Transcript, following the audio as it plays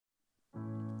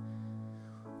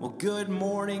Well, good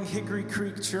morning, Hickory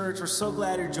Creek Church. We're so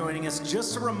glad you're joining us.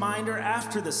 Just a reminder,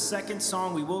 after the second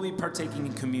song, we will be partaking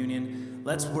in communion.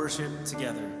 Let's worship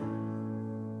together.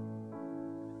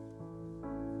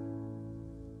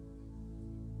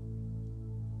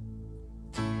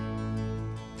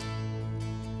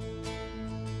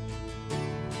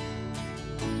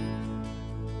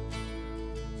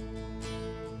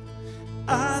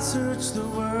 I searched the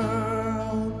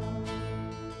world,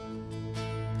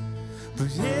 but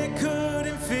it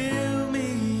couldn't fill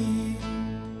me.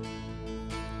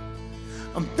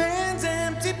 A man's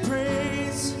empty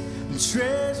praise and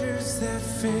treasures that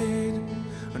fade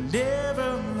are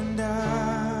never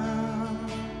undone.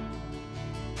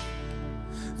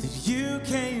 That you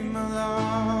came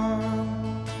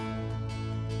along,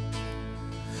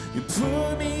 you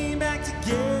put me back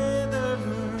together,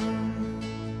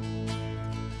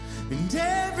 and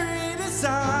every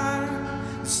desire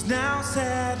is now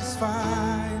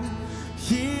satisfied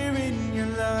here in your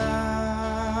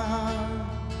love.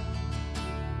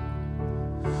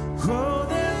 Oh,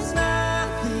 there's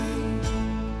nothing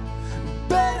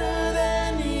better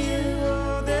than you.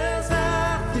 Oh, there's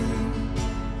nothing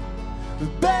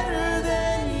better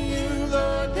than you,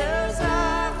 Lord. There's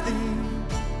nothing,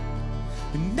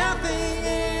 nothing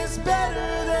is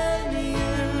better than you.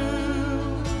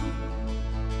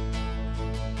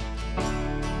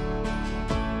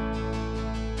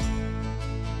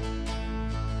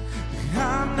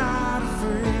 I'm not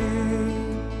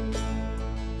afraid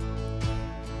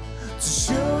to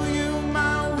show you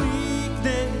my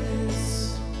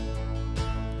weakness,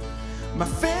 my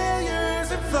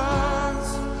failures and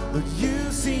flaws. Look,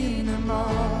 you've seen them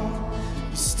all.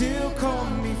 You still call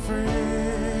me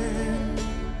friend,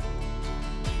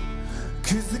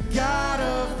 'cause the God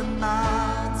of the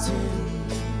mountain,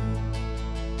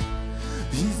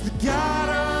 He's the God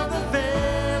of the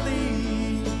valley.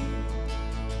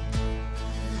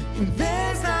 And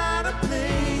there's not a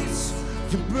place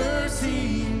your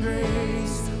mercy and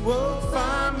grace will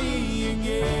find me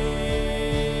again.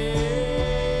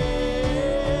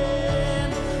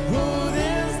 Oh,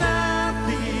 there's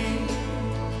nothing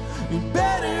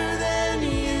better than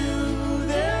you.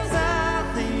 There's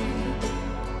nothing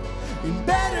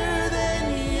better than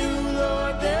you,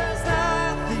 Lord. There's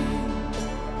nothing,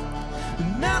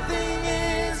 nothing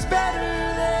is better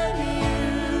than you.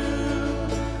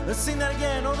 Let's sing that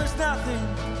again. Oh, there's nothing.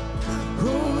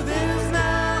 Oh, there's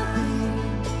nothing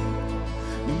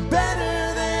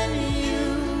better than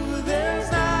you. There's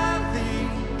nothing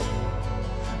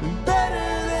better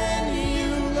than you,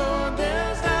 Lord.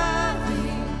 There's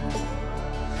nothing,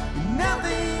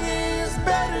 nothing is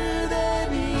better than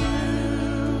you.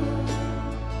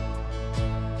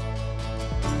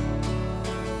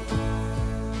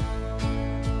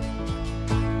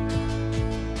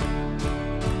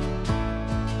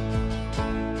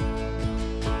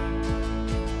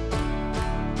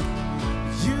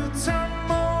 You turn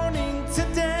mourning to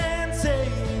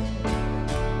dancing.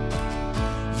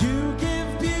 You give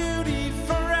beauty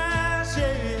for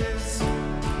ashes.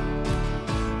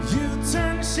 You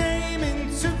turn shame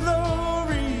into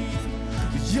glory.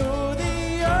 You're the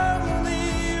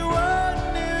only one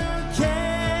who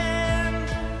can.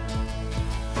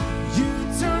 You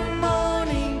turn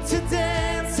mourning to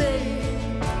dancing.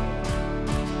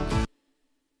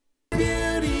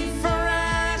 Beauty for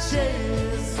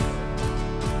ashes.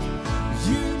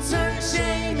 You turn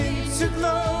shame into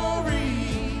glory.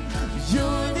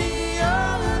 You're the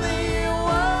only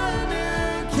one who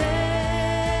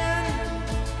can.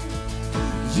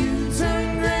 You turn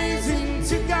graves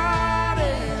into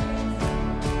gardens.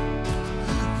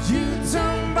 You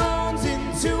turn bones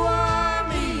into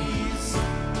armies.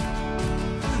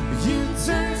 You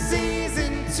turn seas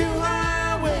into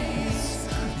highways.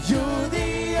 You're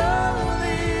the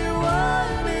only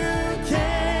one who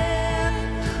can.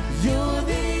 You're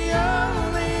the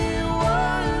only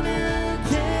one who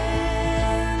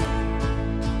can.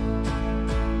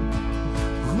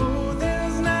 Oh,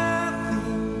 there's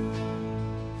nothing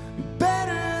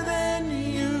better than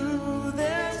you.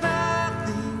 There's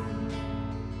nothing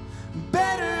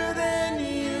better than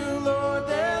you, Lord.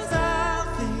 There's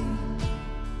nothing,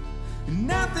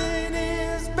 nothing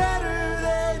is better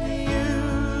than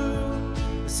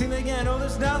you. Sing it again. Oh,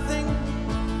 there's nothing.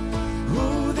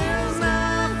 Oh, there's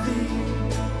nothing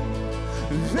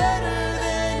better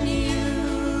than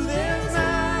you. There's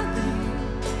nothing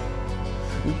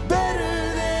better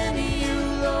than you,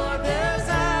 Lord. There's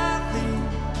nothing,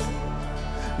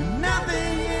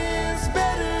 nothing is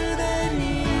better than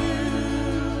you.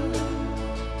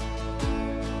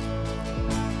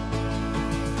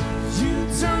 You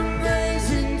turn graves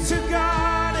into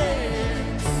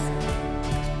gardens.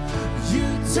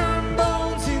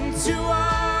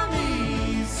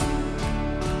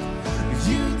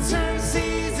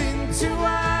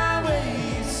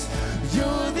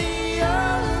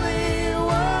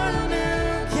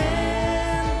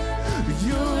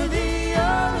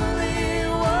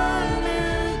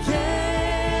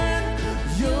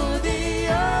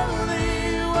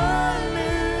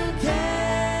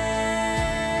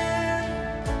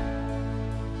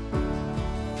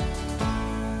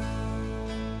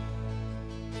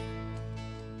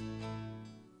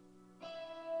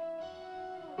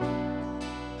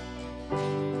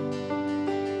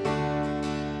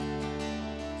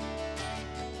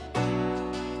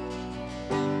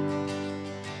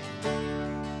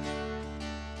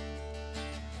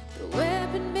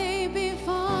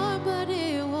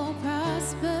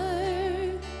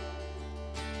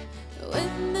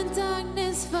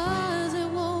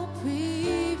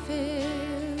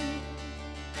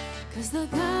 the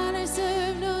God I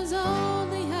serve knows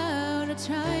only how to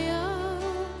triumph.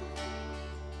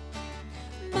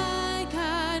 My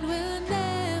God will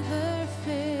never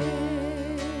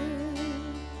fail.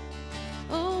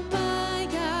 Oh, my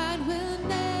God will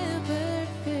never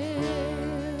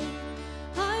fail.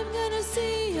 I'm gonna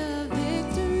see a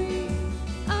victory.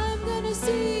 I'm gonna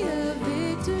see a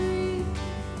victory.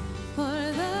 For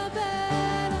the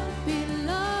battle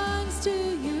belongs to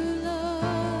you,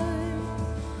 Lord.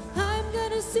 I'm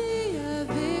gonna see a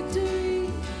victory.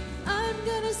 I'm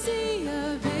gonna see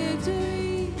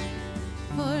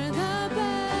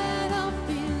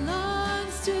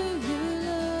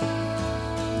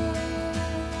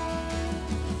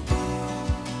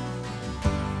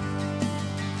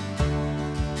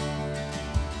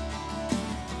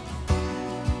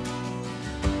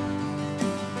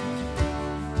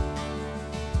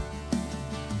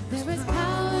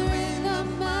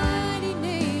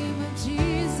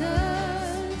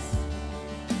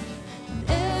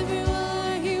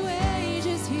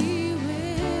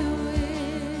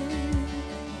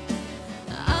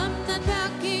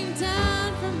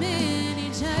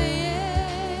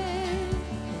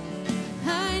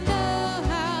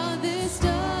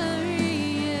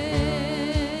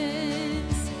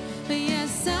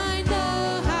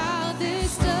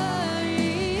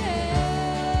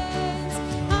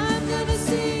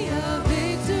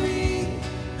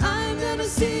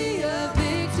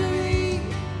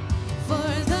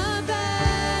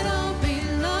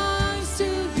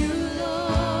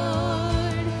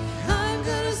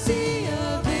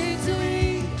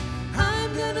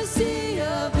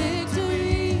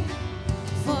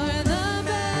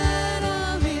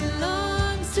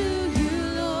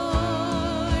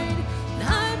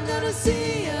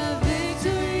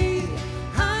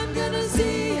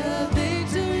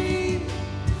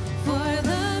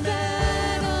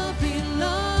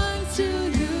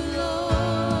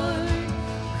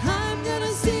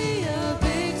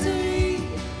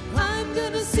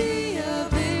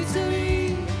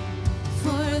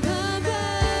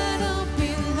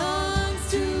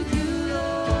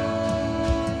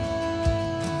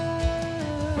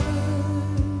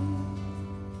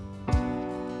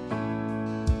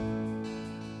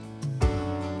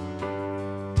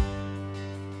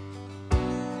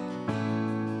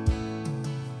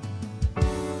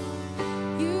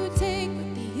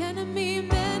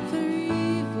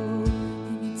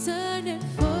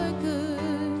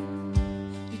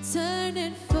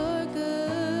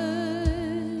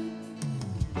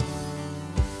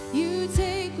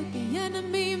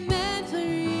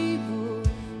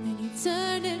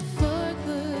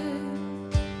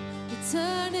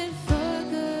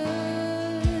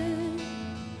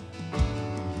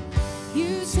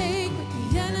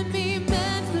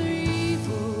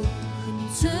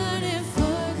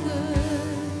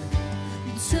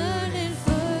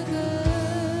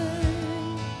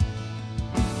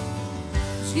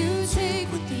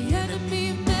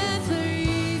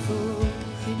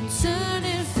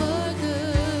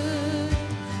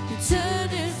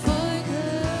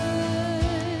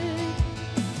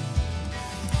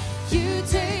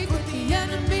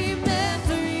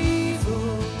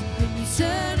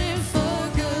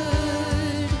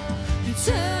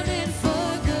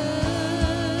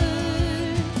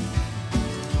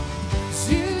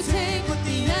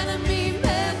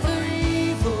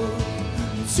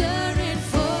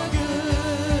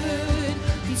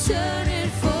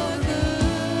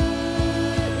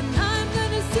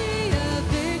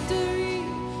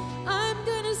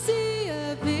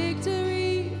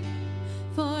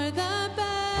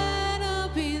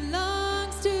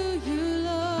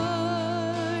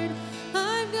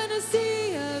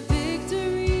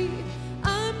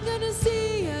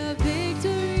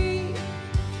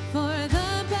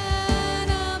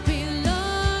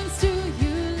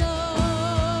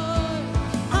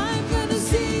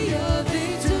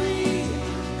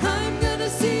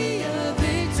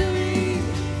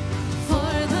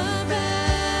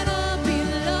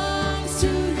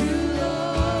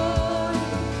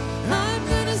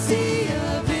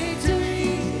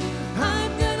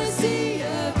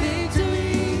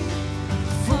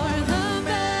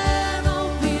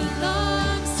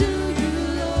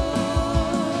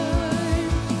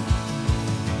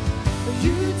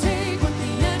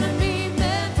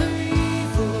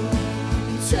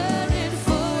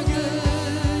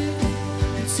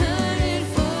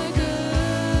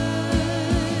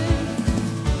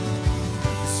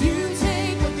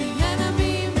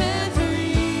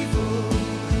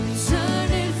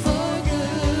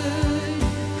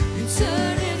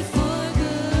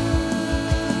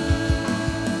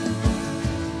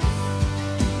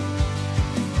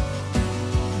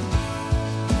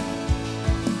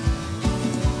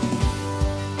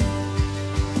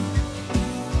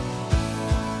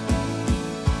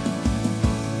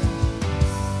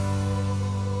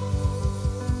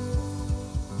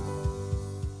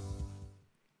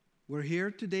We're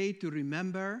here today to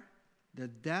remember the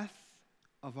death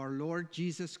of our Lord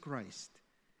Jesus Christ.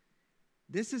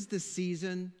 This is the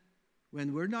season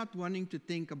when we're not wanting to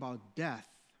think about death.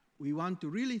 We want to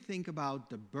really think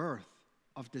about the birth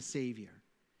of the Savior.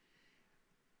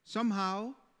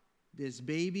 Somehow, this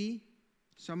baby,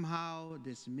 somehow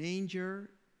this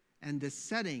manger, and the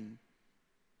setting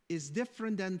is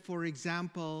different than, for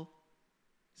example,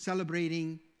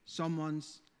 celebrating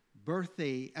someone's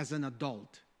birthday as an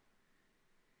adult.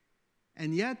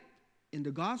 And yet, in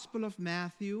the Gospel of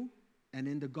Matthew and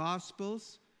in the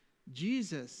Gospels,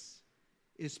 Jesus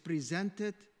is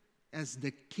presented as the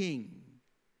King,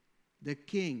 the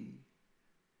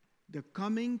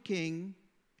coming King,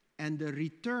 and the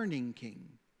returning King.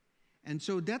 And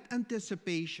so that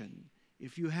anticipation,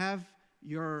 if you have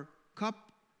your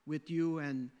cup with you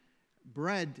and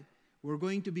bread, we're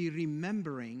going to be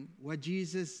remembering what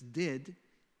Jesus did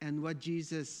and what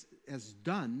Jesus has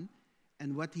done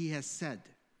and what he has said.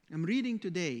 I'm reading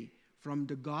today from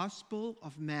the Gospel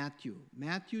of Matthew,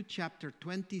 Matthew chapter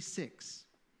 26.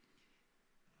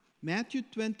 Matthew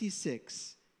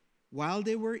 26, while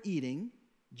they were eating,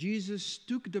 Jesus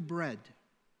took the bread,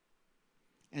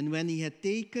 and when he had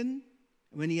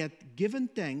given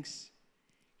thanks,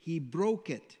 he broke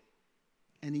it,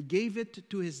 and he gave it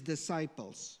to his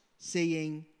disciples,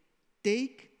 saying,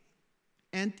 "Take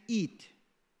and eat.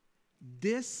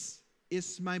 This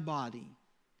is my body."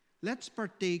 Let's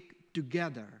partake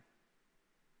together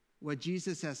what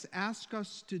Jesus has asked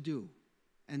us to do,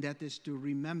 and that is to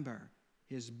remember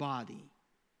his body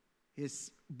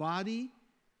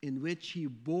in which he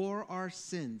bore our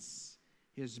sins,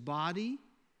 his body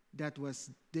that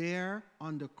was there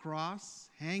on the cross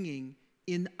hanging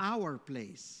in our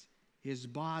place, his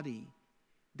body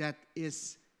that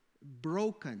is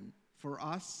broken for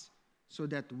us so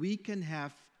that we can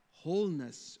have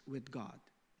wholeness with God.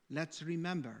 Let's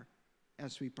remember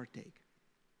as we partake.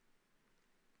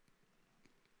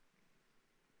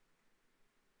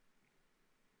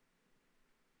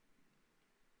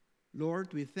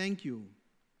 Lord, we thank you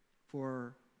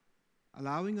for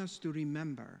allowing us to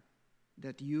remember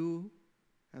that you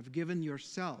have given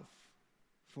yourself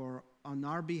on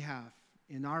our behalf,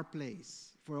 in our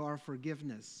place, for our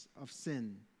forgiveness of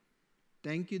sin.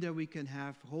 Thank you that we can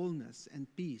have wholeness and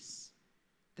peace.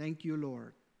 Thank you,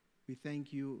 Lord. We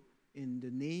thank you in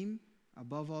the name,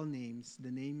 above all names,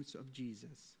 the names of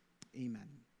Jesus. Amen.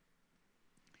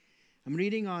 I'm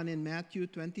reading on in Matthew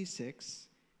 26,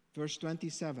 verse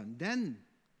 27. Then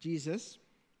Jesus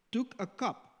took a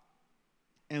cup,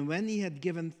 and when he had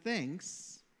given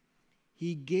thanks,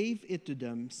 he gave it to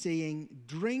them, saying,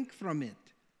 "Drink from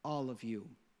it, all of you.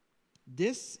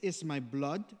 This is my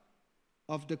blood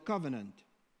of the covenant,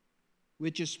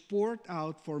 which is poured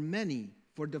out for many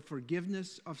for the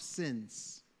forgiveness of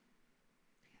sins."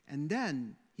 And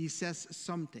then he says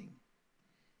something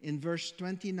in verse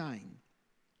 29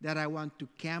 that I want to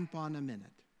camp on a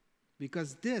minute,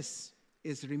 because this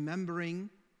is remembering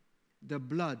the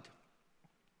blood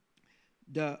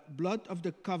of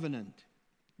the covenant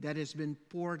that has been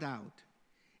poured out.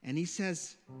 And he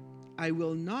says, "I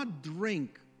will not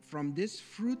drink from this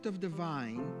fruit of the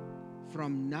vine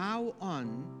from now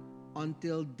on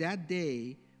until that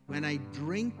day when I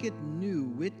drink it new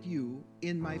with you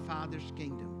in my Father's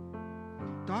kingdom."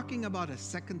 Talking about a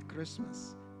second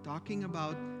Christmas, talking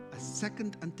about a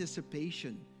second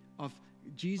anticipation of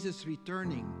Jesus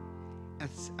returning,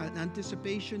 as an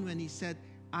anticipation when he said,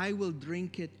 "I will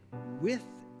drink it with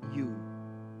you."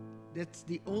 That's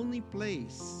the only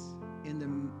place in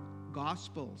the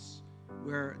Gospels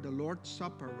where the Lord's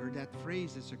Supper, where that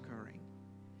phrase is occurring.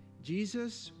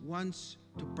 Jesus wants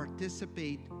to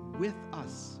participate with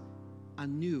us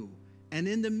anew. And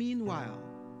in the meanwhile,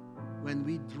 when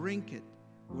we drink it,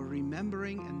 we're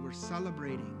remembering and we're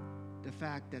celebrating the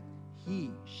fact that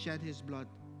he shed his blood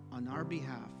on our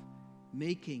behalf,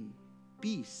 making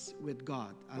peace with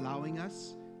God, allowing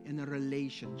us in a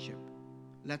relationship.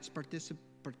 Let's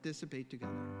participate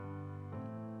together.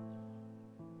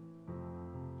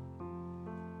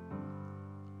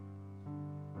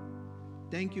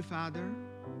 Thank you, Father,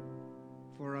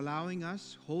 for allowing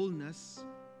us wholeness.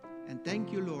 And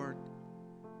thank you, Lord,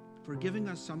 for giving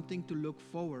us something to look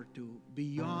forward to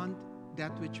beyond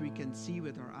that which we can see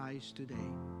with our eyes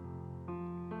today.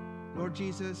 Lord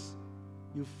Jesus,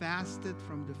 you fasted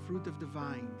from the fruit of the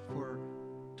vine for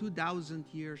 2,000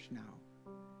 years now.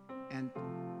 And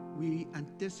we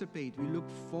anticipate, we look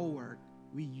forward,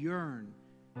 we yearn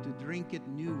to drink it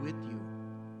new with you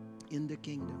in the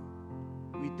kingdom.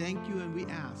 We thank you and we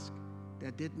ask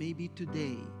that it may be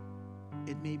today.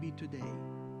 It may be today.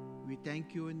 We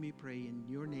thank you and we pray in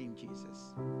your name,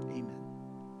 Jesus. Amen.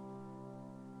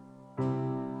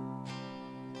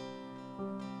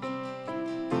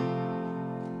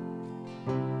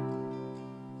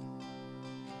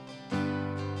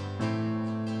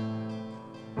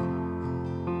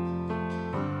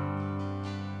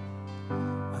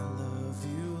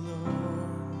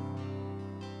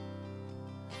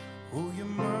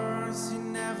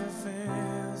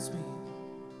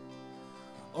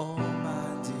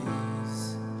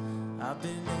 I've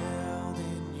been held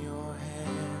in your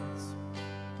hands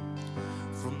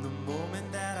from the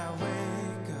moment that I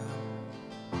wake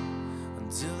up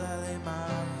until I lay my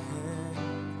head.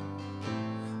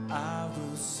 I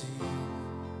will sing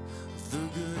of the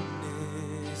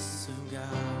goodness of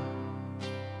God.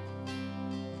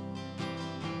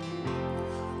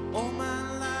 All my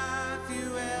life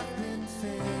you have been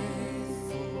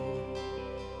faithful.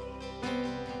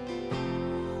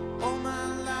 All my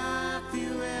life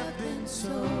you have been so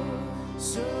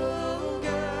good.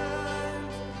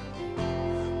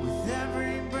 With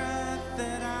every breath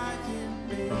that I can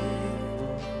breathe,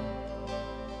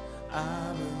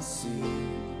 I will sing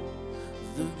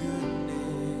of the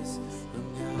goodness of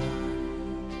God.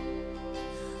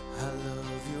 I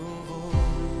love your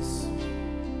voice.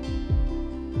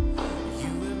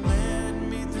 You have led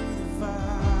me through the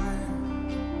fire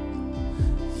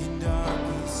in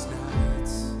darkest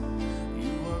nights.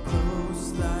 You are close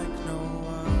like no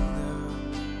other.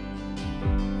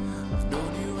 I've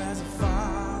known you as a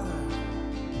father.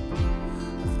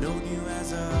 I've known you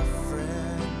as a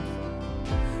friend.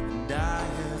 And I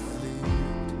have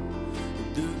lived in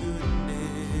the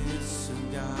goodness of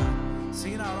God.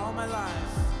 Sing it out all my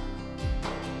life.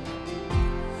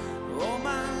 All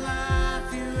my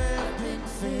life you have been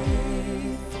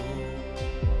faithful.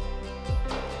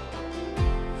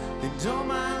 And all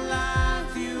my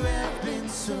life you have been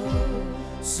so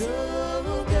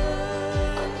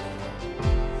good.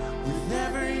 With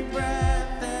every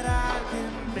breath that I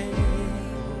can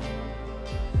breathe,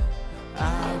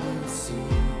 I will sing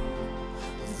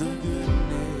of the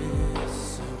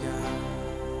goodness of God.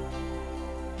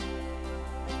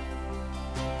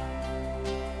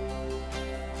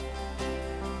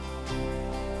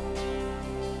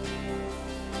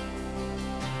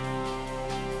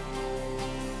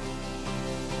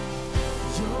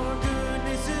 Your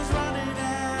goodness is running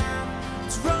out,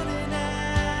 it's running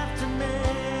after me.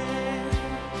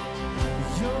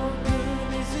 Your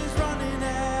goodness is running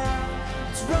out,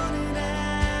 it's running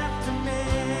after me.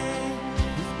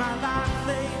 With my life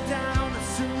laid down, I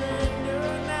surrender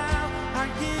now. I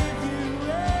give you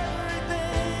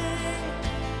everything.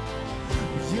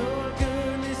 Your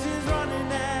goodness is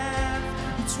running out,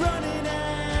 it's running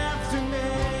after me.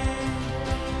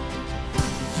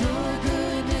 Your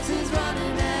goodness is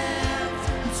running out,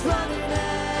 it's running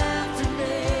after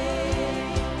me.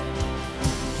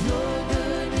 Your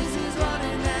goodness is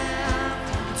running out,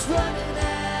 it's running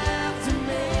after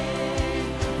me.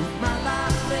 With my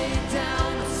life laid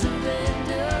down, I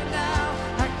surrender now.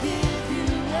 I give you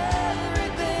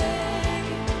everything.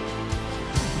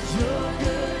 Your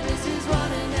goodness is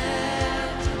running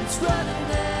out, it's running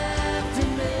after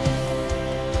me.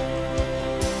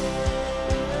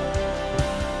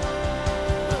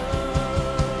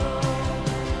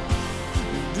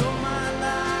 And all my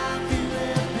life you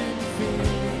have been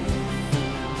faithful.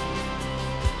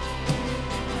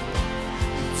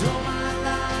 And all my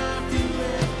life you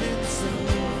have been so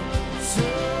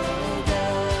good.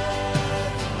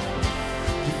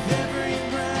 With every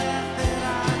breath that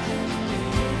I can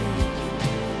breathe,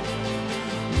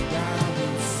 and I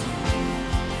will sing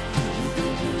of the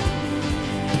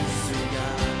goodness of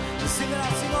God. Sing it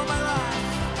out, sing all my life.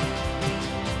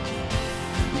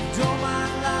 And all my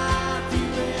life you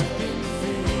have been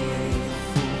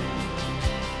faithful.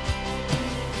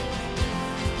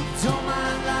 And all my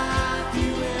life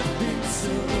you have been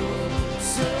so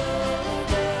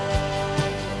good.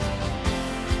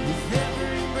 With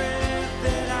every breath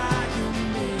that I can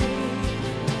breathe,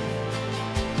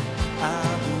 I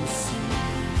will sing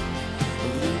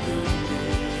of the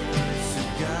goodness of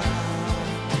God.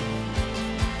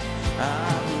 I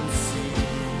will sing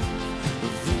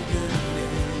of the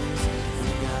goodness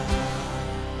of God.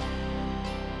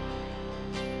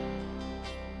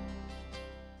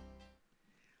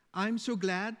 I'm so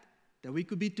glad that we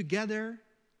could be together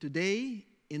today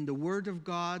in the Word of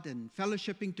God and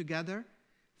fellowshipping together.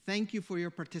 Thank you for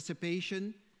your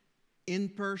participation in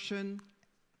person,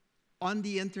 on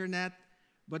the internet,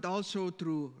 but also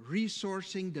through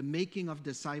resourcing the making of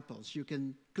disciples. You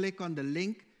can click on the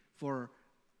link for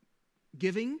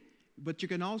giving, but you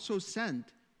can also send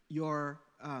your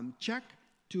check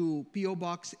to P.O.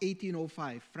 Box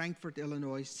 1805, Frankfort,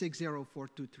 Illinois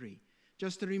 60423.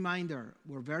 Just a reminder,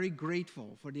 we're very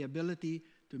grateful for the ability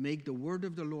to make the word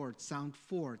of the Lord sound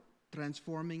forth,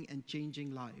 transforming and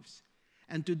changing lives.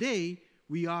 And today,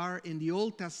 we are in the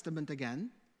Old Testament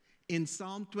again, in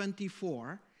Psalm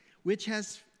 24, which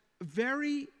has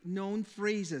very known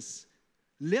phrases.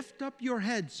 Lift up your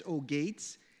heads, O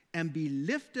gates, and be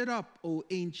lifted up, O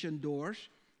ancient doors,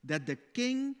 that the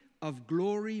King of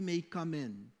glory may come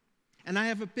in. And I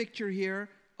have a picture here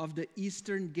of the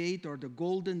Eastern Gate or the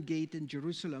Golden Gate in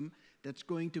Jerusalem that's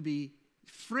going to be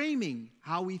framing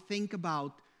how we think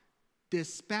about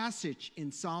this passage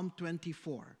in Psalm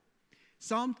 24.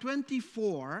 Psalm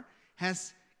 24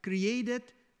 has created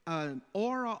an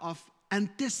aura of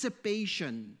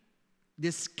anticipation,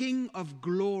 this King of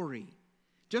glory.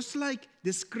 Just like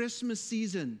this Christmas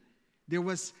season, there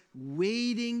was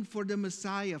waiting for the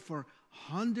Messiah for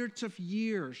hundreds of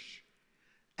years.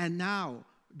 And now,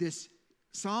 this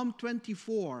Psalm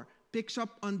 24 picks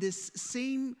up on this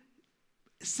same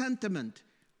sentiment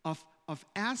of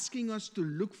asking us to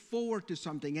look forward to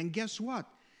something. And guess what?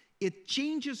 It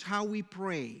changes how we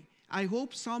pray. I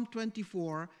hope Psalm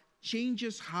 24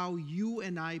 changes how you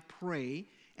and I pray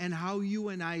and how you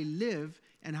and I live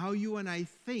and how you and I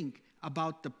think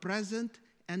about the present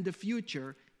and the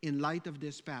future in light of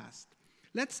this past.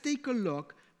 Let's take a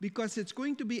look because it's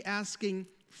going to be asking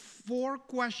 4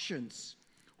 questions.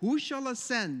 Who shall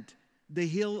ascend the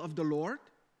hill of the Lord?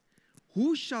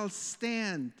 Who shall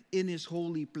stand in his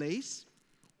holy place?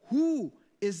 Who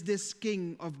is this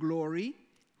King of glory?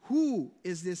 Who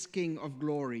is this King of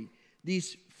glory?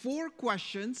 These 4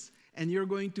 questions, and you're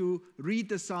going to read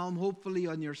the psalm hopefully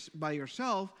by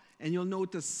yourself, and you'll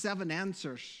notice 7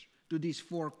 answers to these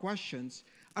 4 questions,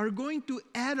 are going to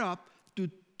add up to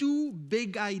 2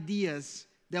 big ideas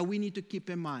that we need to keep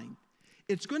in mind.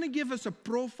 It's going to give us a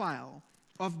profile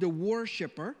of the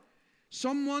worshiper,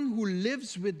 someone who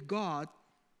lives with God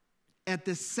at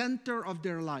the center of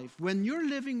their life. When you're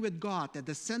living with God at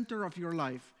the center of your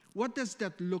life, what does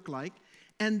that look like?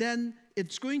 And then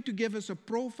it's going to give us a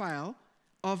profile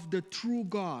of the true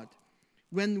God.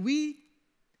 When we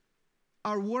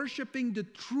are worshiping the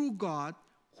true God,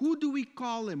 who do we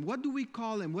call him? What do we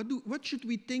call him? What should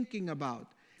we be thinking about?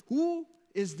 Who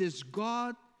is this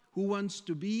God who wants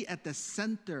to be at the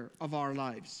center of our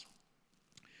lives?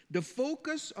 The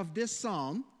focus of this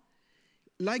psalm,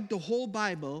 like the whole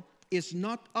Bible, is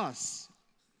not us,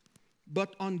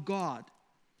 but on God.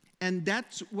 And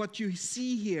that's what you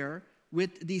see here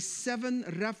with these 7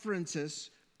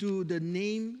 references to the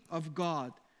name of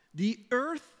God. The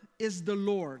earth is the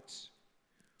Lord's.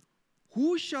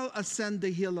 Who shall ascend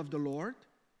the hill of the Lord?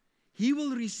 He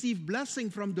will receive blessing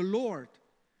from the Lord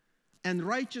and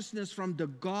righteousness from the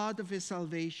God of his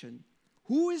salvation.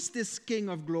 Who is this King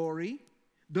of glory?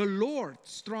 The Lord,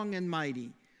 strong and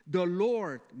mighty. The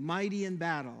Lord, mighty in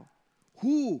battle.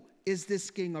 Who is this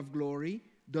King of glory?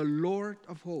 The Lord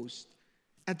of hosts.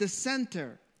 At the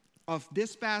center of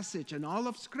this passage and all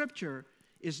of Scripture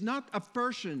is not a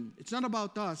person. It's not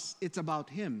about us. It's about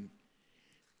him.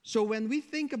 So when we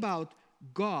think about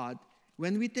God,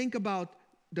 when we think about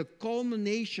the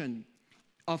culmination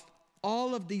of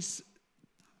all of these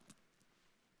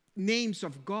names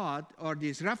of God or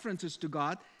these references to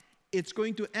God, it's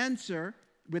going to answer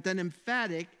with an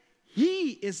emphatic,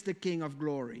 he is the King of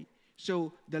glory.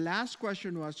 So the last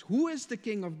question was, who is the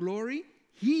King of glory?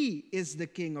 He is the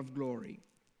King of glory.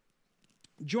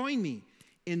 Join me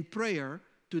in prayer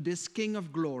to this King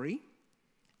of glory,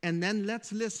 and then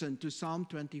let's listen to Psalm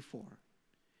 24.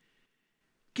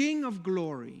 King of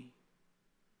glory,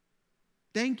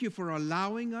 thank you for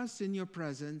allowing us in your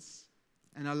presence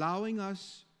and allowing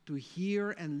us to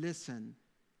hear and listen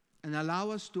and allow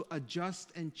us to adjust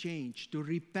and change, to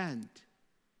repent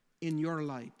in your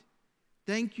light.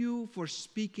 Thank you for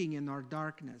speaking in our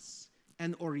darkness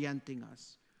and orienting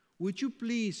us. Would you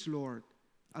please, Lord,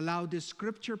 allow this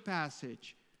scripture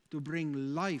passage to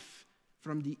bring life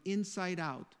from the inside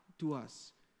out to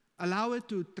us. Allow it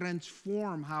to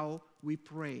transform how we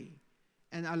pray.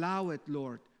 And allow it,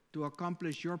 Lord, to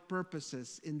accomplish your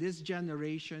purposes in this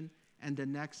generation and the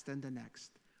next and the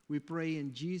next. We pray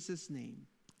in Jesus' name.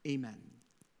 Amen.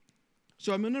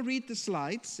 So I'm going to read the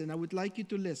slides, and I would like you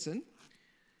to listen.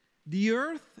 The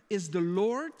earth is the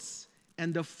Lord's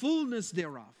and the fullness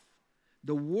thereof,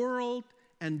 the world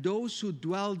and those who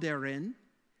dwell therein,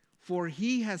 for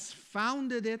he has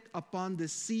founded it upon the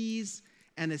seas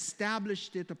and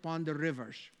established it upon the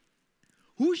rivers.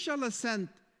 Who shall ascend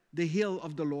the hill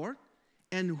of the Lord,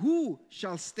 and who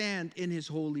shall stand in his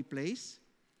holy place?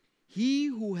 He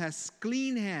who has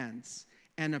clean hands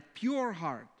and a pure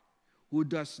heart, who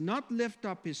does not lift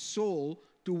up his soul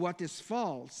to what is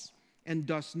false and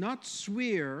does not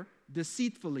swear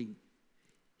deceitfully.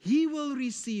 He will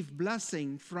receive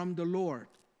blessing from the Lord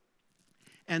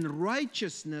and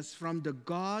righteousness from the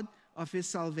God of his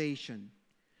salvation.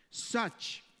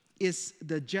 Such is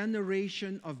the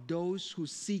generation of those who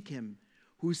seek him,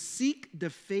 who seek the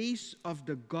face of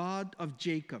the God of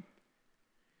Jacob.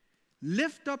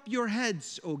 Lift up your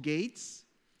heads, O gates,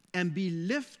 and be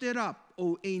lifted up,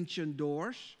 O ancient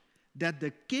doors, that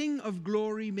the King of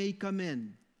glory may come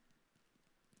in.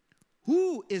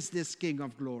 Who is this King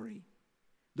of glory?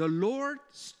 The Lord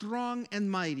strong and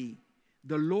mighty,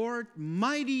 the Lord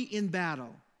mighty in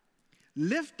battle.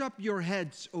 Lift up your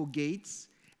heads, O gates,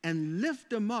 and lift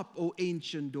them up, O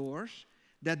ancient doors,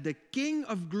 that the King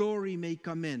of glory may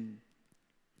come in.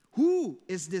 Who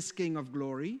is this King of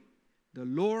glory? The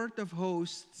Lord of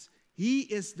hosts. He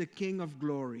is the King of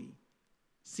glory.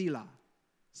 Selah.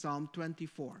 Psalm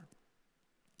 24.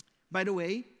 By the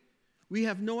way, we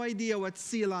have no idea what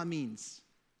Selah means.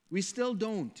 We still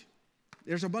don't.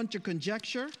 There's a bunch of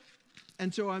conjecture,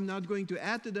 and so I'm not going to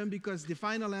add to them because the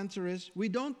final answer is we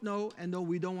don't know, and no,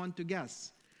 we don't want to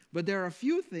guess. But there are a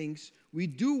few things we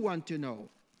do want to know.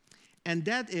 And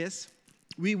that is,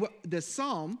 the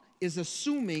psalm is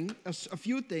assuming a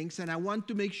few things, and I want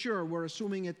to make sure we're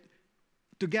assuming it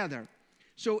together.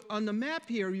 So on the map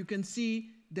here, you can see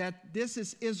that this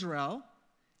is Israel,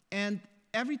 and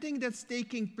everything that's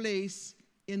taking place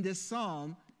in this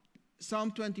psalm,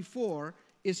 Psalm 24,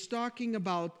 is talking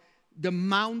about the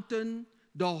mountain,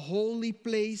 the holy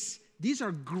place. These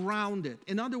are grounded.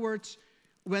 In other words,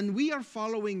 when we are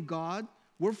following God,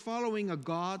 we're following a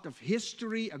God of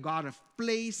history, a God of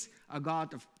place, a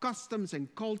God of customs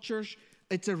and cultures.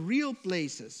 It's a real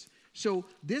places. So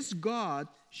this God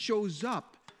shows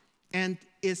up and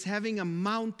is having a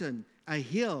mountain, a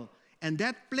hill, and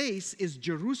that place is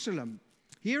Jerusalem.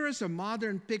 Here is a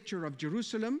modern picture of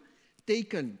Jerusalem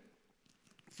taken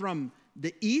from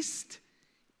the east,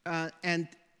 and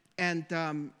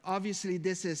obviously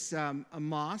this is a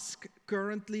mosque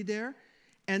currently there.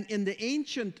 And in the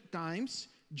ancient times,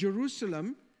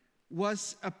 Jerusalem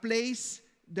was a place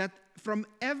that from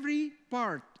every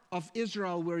part of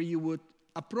Israel where you would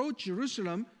approach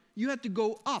Jerusalem, you had to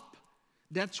go up.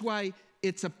 That's why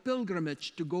it's a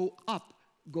pilgrimage to go up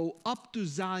to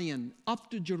Zion, up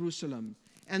to Jerusalem.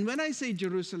 And when I say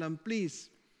Jerusalem, please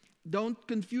don't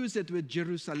confuse it with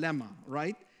Jerusalem,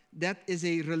 right? That is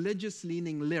a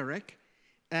religious-leaning lyric,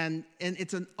 and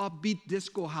it's an upbeat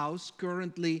disco house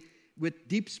currently with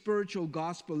deep spiritual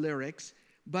gospel lyrics,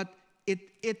 but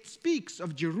it speaks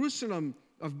of Jerusalem,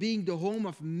 of being the home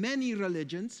of many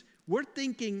religions. We're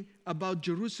thinking about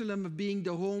Jerusalem of being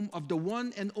the home of the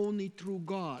one and only true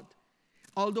God.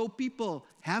 Although people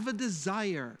have a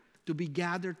desire to be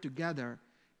gathered together,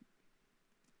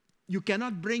 you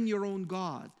cannot bring your own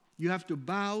God. You have to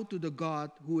bow to the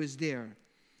God who is there.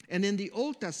 And in the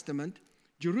Old Testament,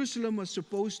 Jerusalem was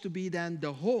supposed to be then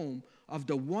the home of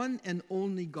the one and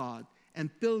only God, and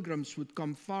pilgrims would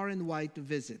come far and wide to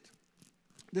visit.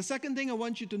 The second thing I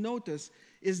want you to notice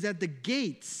is that the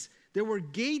gates, there were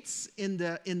gates in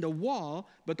the wall,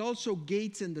 but also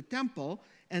gates in the temple,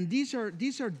 and these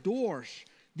are doors.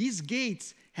 These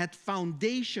gates had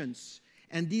foundations,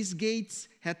 and these gates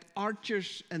had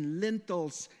arches and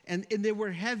lintels, and they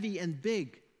were heavy and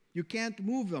big. You can't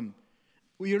move them.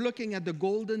 You're looking at the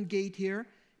Golden Gate here.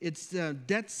 It's the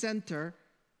dead center,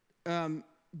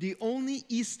 the only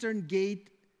eastern gate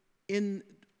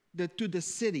to the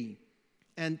city,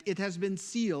 and it has been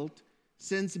sealed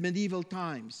since medieval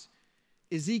times.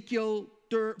 Ezekiel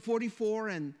 44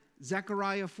 and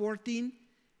Zechariah 14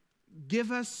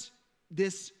 give us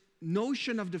this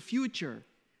notion of the future,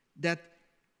 that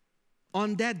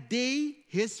on that day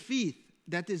his feet,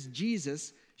 that is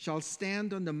Jesus, shall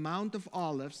stand on the Mount of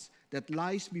Olives that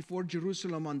lies before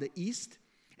Jerusalem on the east,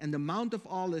 and the Mount of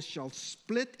Olives shall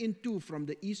split in two from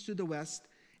the east to the west,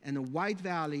 and a wide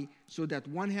valley, so that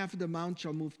one half of the mount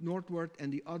shall move northward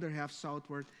and the other half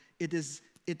southward. It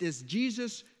is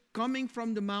Jesus coming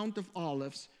from the Mount of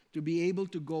Olives to be able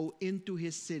to go into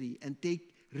his city and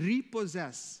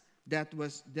repossess that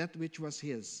which was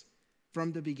his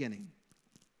from the beginning.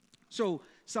 So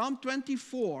Psalm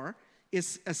 24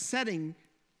 is a setting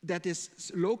that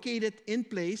is located in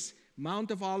place. Mount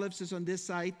of Olives is on this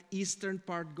side, eastern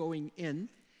part going in.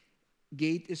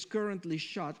 Gate is currently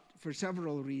shut for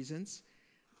several reasons.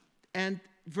 And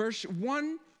verse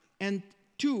 1 and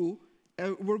 2,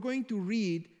 we're going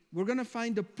to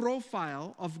find the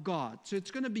profile of God. So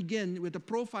it's going to begin with the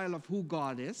profile of who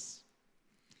God is.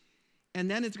 and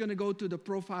then it's going to go to the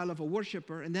profile of a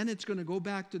worshiper, and then it's going to go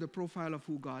back to the profile of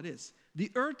who God is.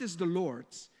 The earth is the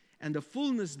Lord's, and the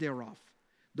fullness thereof,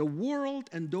 the world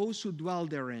and those who dwell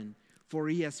therein. For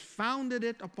he has founded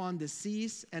it upon the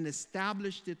seas and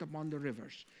established it upon the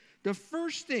rivers. The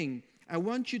first thing I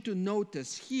want you to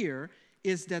notice here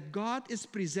is that God is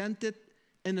presented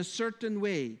in a certain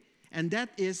way, and that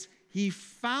is he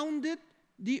founded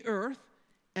the earth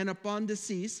and upon the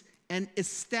seas and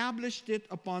established it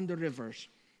upon the rivers.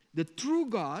 The true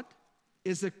God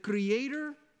is a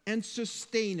creator and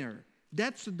sustainer.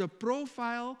 That's the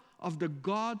profile of the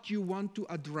God you want to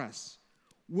address,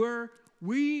 where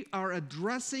we are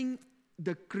addressing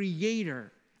the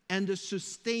creator and the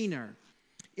sustainer.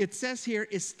 It says here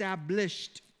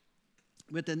established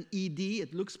with an ed.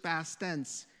 It looks past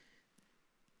tense.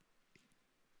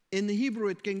 In the Hebrew,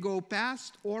 it can go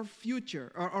past or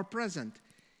future or present.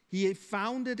 He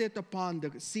founded it upon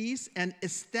the seas and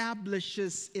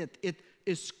establishes it. It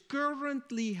is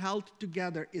currently held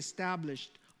together,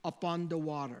 established upon the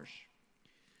waters.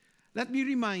 Let me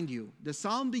remind you, the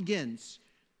psalm begins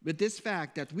with this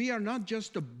fact that we are not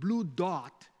just a blue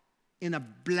dot in a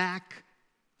black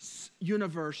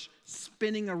universe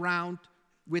spinning around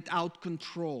without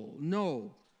control.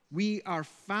 No, we are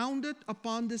founded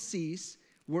upon the seas,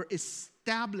 we're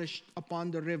established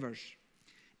upon the rivers.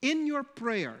 In your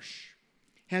prayers,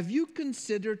 have you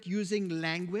considered using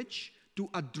language to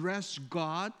address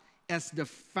God as the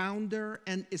founder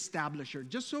and establisher?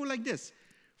 Just so like this,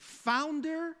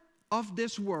 founder of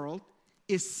this world,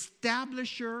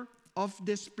 establisher of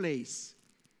this place.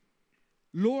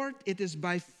 Lord, it is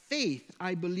by faith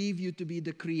I believe you to be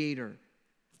the creator.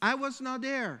 I was not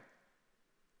there.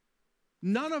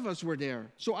 None of us were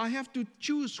there. So I have to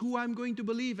choose who I'm going to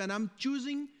believe, and I'm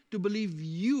choosing to believe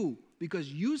you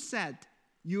because you said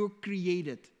you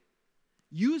created.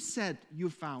 You said you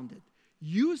founded.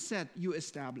 You said you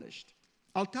established.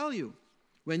 I'll tell you,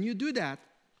 when you do that,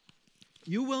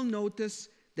 you will notice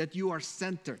that you are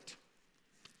centered.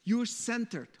 You're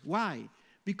centered. Why?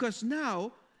 Because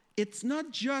now it's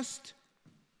not just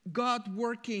God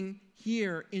working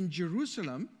here in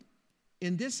Jerusalem,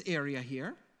 in this area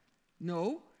here.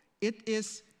 No, it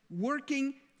is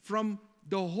working from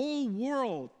the whole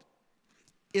world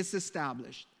is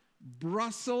established.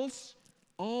 Brussels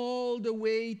all the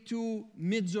way to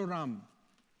Mizoram.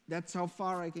 That's how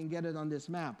far I can get it on this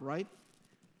map, right?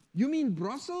 You mean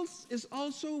Brussels is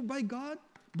also by God?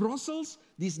 Brussels,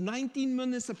 these 19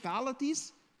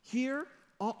 municipalities here,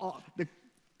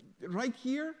 right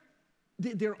here,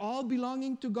 they're all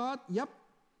belonging to God? Yep.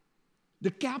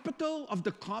 The capital of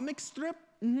the comic strip?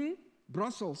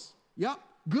 Brussels. Yep.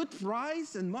 Good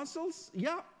fries and mussels?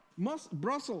 Yeah.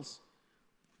 Brussels.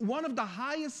 One of the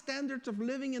highest standards of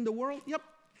living in the world? Yep.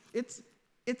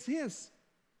 It's his.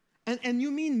 And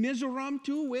you mean Mizoram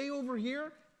too, way over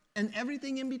here? And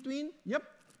everything in between? Yep.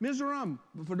 Mizoram.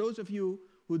 For those of you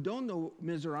who don't know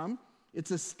Mizoram,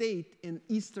 it's a state in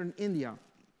eastern India.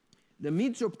 The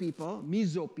Mizo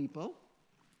people,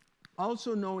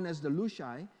 also known as the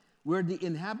Lushai, were the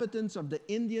inhabitants of the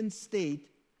Indian state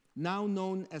now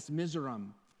known as Mizoram.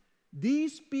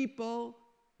 These people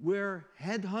were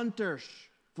headhunters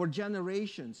for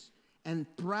generations and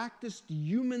practiced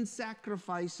human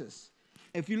sacrifices.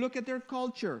 If you look at their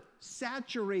culture,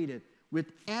 saturated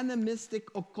with animistic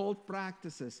occult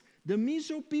practices. The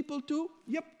Mizo people too?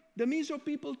 Yep, the Mizo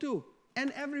people too.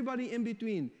 And everybody in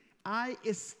between. I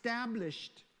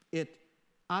established it.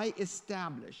 I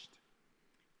established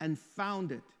and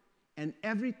founded, and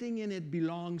everything in it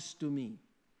belongs to me.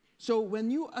 So when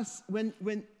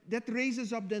that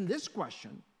raises up then this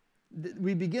question,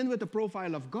 we begin with the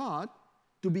profile of God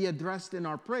to be addressed in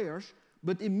our prayers,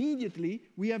 but immediately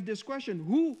we have this question,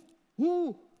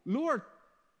 who, Lord,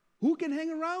 who can hang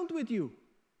around with you?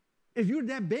 If you're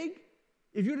that big,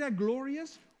 if you're that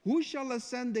glorious, who shall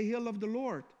ascend the hill of the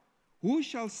Lord? Who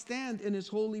shall stand in his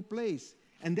holy place?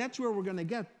 And that's where we're going to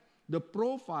get the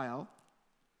profile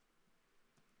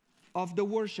of the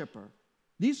worshiper.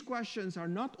 These questions are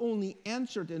not only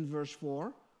answered in verse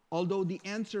 4, although the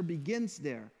answer begins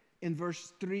there. In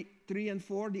verse 3 and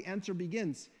 4, the answer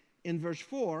begins in verse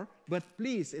 4, but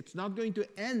please, it's not going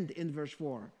to end in verse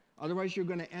 4. Otherwise, you're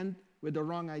going to end with the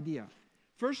wrong idea.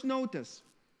 First, notice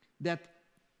that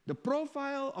the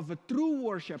profile of a true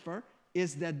worshiper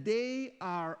is that they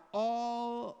are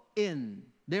all in.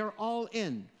 They're all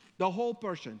in, the whole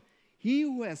person. He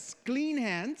who has clean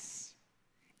hands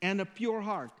and a pure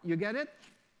heart. You get it?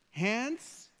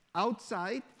 Hands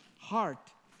outside, heart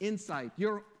inside.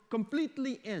 You're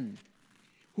completely in.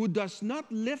 Who does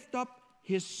not lift up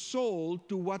his soul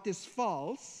to what is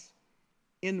false,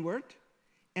 inward,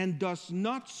 and does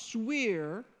not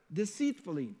swear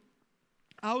deceitfully.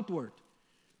 Outward.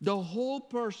 The whole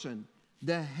person,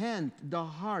 the hand, the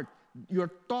heart,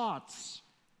 your thoughts,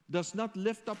 does not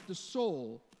lift up the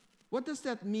soul. What does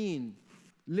that mean?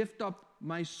 Lift up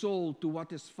my soul to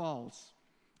what is false.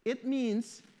 It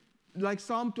means, like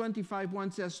Psalm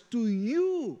 25:1 says, to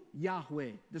you,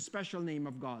 Yahweh, the special name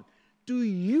of God, to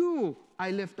you I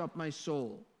lift up my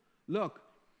soul. Look,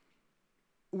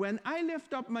 when I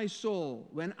lift up my soul,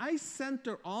 when I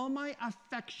center all my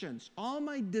affections, all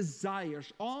my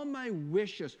desires, all my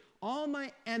wishes, all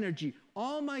my energy,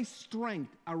 all my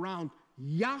strength around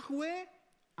Yahweh,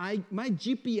 my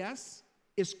GPS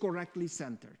is correctly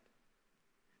centered.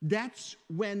 That's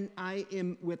when I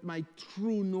am with my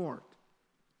true north.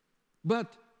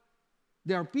 But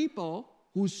there are people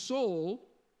whose soul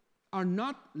are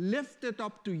not lifted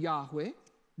up to Yahweh.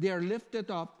 They are lifted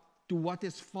up to what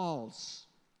is false.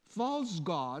 False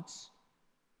gods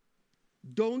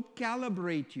don't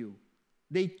calibrate you.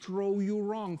 They throw you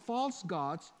wrong. False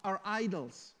gods are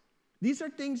idols. These are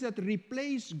things that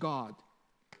replace God.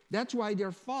 That's why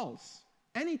they're false.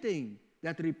 Anything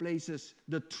that replaces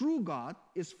the true God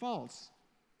is false.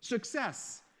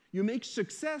 Success. You make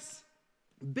success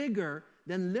bigger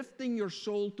than lifting your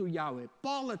soul to Yahweh.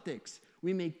 Politics.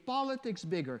 We make politics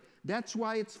bigger. That's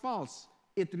why it's false.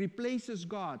 It replaces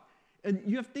God. And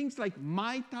you have things like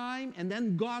my time and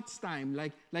then God's time,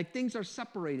 like things are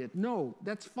separated. No,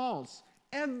 that's false.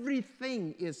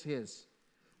 Everything is His.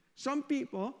 Some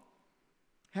people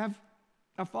have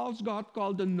a false god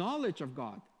called the knowledge of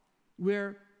God,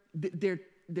 where they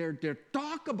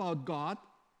talk about God,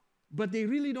 but they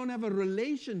really don't have a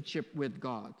relationship with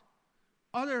God.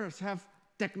 Others have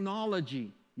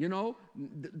technology. You know,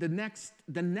 the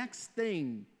next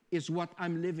thing is what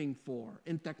I'm living for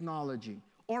in technology.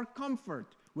 Or comfort.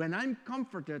 When I'm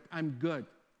comforted, I'm good.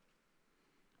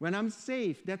 When I'm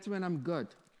safe, that's when I'm good.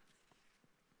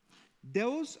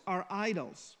 Those are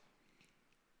idols.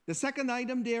 The second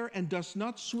item there, and does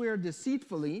not swear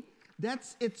deceitfully,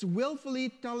 it's willfully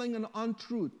telling an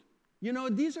untruth. You know,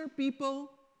 these are people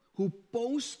who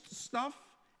post stuff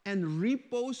and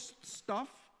repost stuff,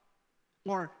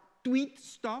 or tweet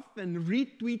stuff and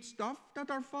retweet stuff that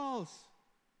are false,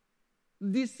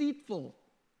 deceitful.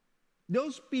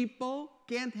 Those people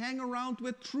can't hang around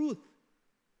with truth.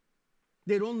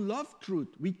 They don't love truth.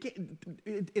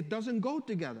 It doesn't go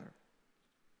together.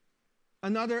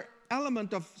 Another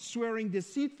element of swearing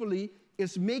deceitfully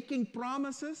is making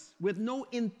promises with no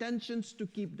intentions to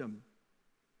keep them.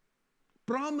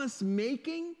 Promise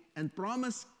making and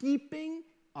promise keeping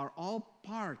are all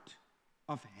part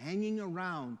of hanging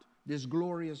around this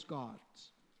glorious God.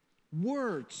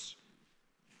 Words,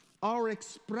 our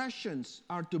expressions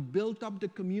are to build up the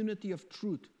community of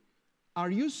truth. Are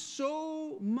you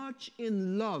so much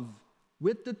in love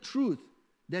with the truth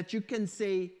that you can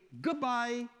say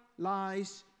goodbye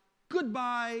lies,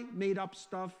 goodbye made up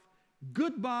stuff,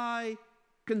 goodbye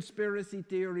conspiracy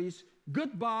theories,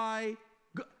 goodbye.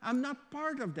 I'm not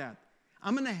part of that.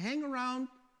 I'm going to hang around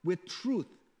with truth,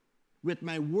 with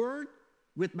my word,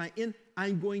 with my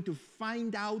I'm going to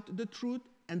find out the truth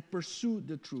and pursue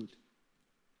the truth.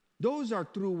 Those are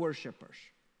true worshipers.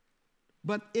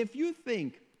 But if you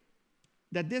think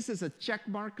that this is a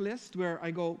checkmark list where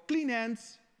I go, clean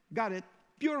hands, got it,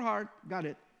 pure heart, got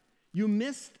it, you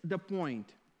missed the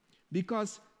point.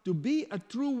 Because to be a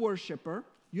true worshiper,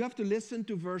 you have to listen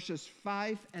to verses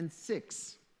 5 and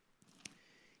 6.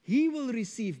 He will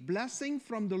receive blessing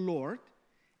from the Lord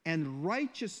and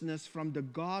righteousness from the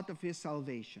God of his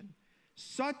salvation.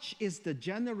 Such is the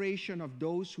generation of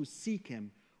those who seek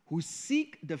him, who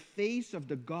seek the face of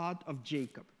the God of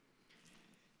Jacob.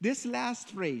 This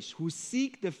last phrase, who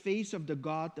seek the face of the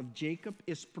God of Jacob,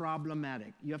 is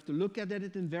problematic. You have to look at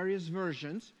it in various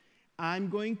versions. I'm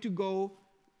going to go,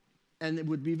 and it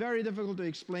would be very difficult to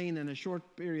explain in a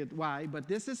short period why, but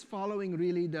this is following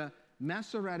really the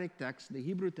Masoretic text, the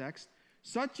Hebrew text.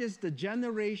 Such is the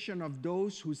generation of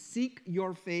those who seek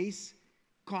your face,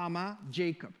 comma,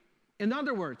 Jacob. In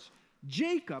other words,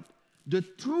 Jacob, the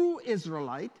true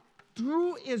Israelite,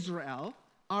 true Israel,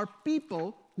 are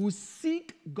people who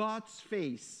seek God's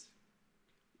face.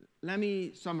 Let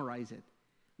me summarize it.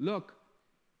 Look,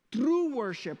 true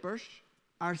worshipers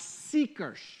are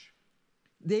seekers.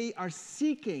 They are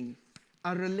seeking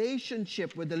a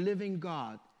relationship with the living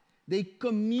God. They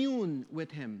commune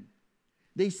with him.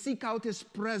 They seek out his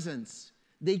presence.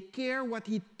 They care what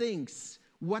he thinks,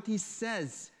 what he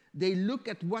says. They look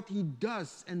at what he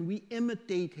does, and we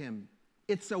imitate him.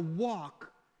 It's a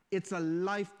walk. It's a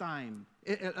lifetime,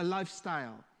 a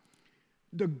lifestyle.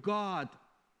 The God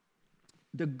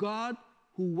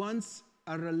who once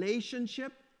a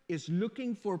relationship is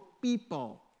looking for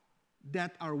people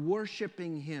that are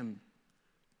worshiping Him.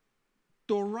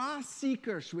 Torah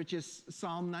seekers, which is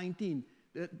Psalm 19,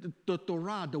 the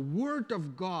Torah, the Word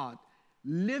of God,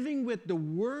 living with the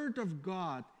Word of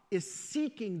God is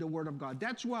seeking the Word of God.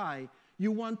 That's why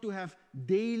you want to have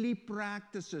daily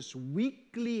practices,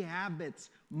 weekly habits,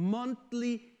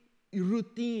 monthly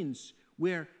routines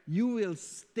where you will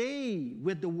stay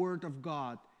with the Word of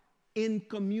God in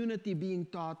community being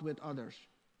taught with others.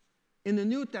 In the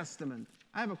New Testament,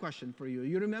 I have a question for you.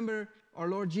 You remember our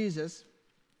Lord Jesus?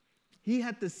 He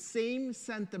had the same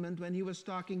sentiment when He was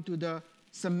talking to the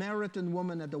Samaritan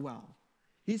woman at the well.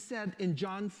 He said in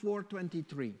John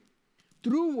 4:23,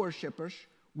 true worshipers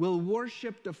will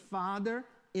worship the Father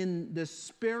in the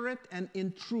Spirit and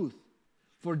in truth,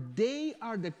 for they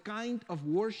are the kind of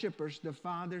worshipers the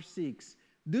Father seeks.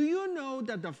 Do you know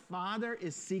that the Father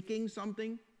is seeking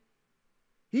something?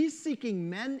 He's seeking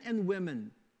men and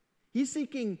women. He's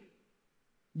seeking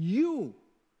you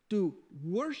to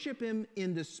worship Him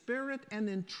in the Spirit and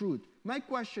in truth. My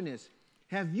question is,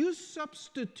 have you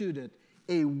substituted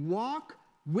a walk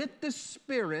with the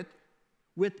Spirit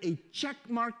with a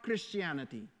checkmark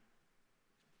Christianity?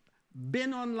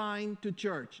 Been online to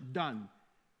church, done.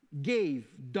 Gave,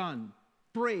 done.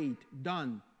 Prayed,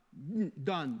 done.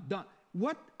 Done.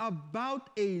 What about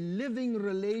a living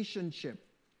relationship?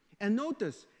 And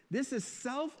notice, this is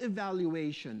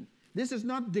self-evaluation. This is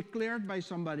not declared by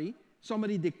somebody.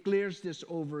 Somebody declares this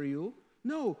over you.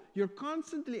 No, you're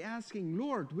constantly asking,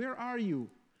 Lord, where are you?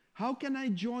 How can I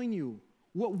join you?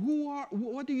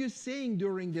 What are you saying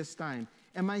during this time?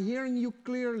 Am I hearing you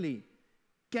clearly?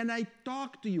 Can I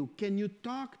talk to you? Can you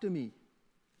talk to me?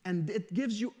 And it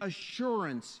gives you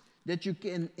assurance that you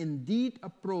can indeed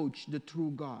approach the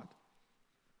true God.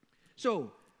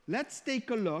 So, let's take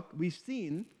a look. We've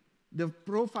seen the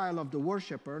profile of the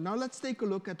worshiper. Now let's take a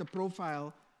look at the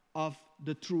profile of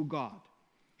the true God.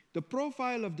 The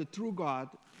profile of the true God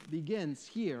begins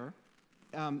here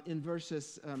in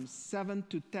verses 7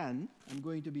 to 10. I'm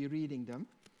going to be reading them.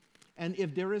 And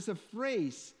if there is a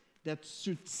phrase that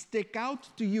should stick out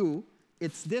to you,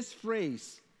 it's this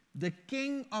phrase, the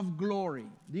King of Glory.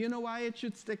 Do you know why it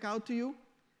should stick out to you?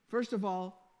 First of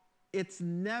all, it's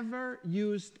never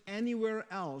used anywhere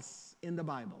else in the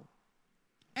Bible.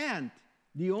 And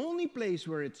the only place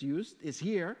where it's used is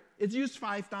here. It's used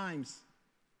 5 times.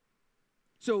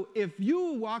 So if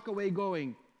you walk away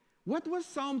going, what was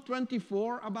Psalm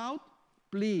 24 about?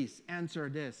 Please answer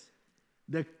this.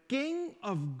 The King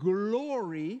of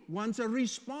Glory wants a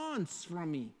response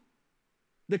from me.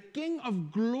 The King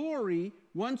of Glory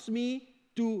wants me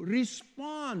to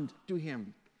respond to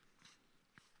Him.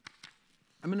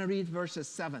 I'm going to read verses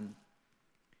 7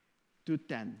 to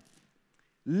 10.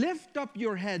 Lift up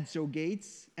your heads, O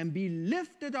gates, and be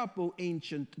lifted up, O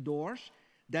ancient doors,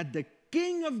 that the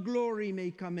King of Glory may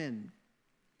come in.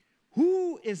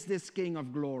 Who is this King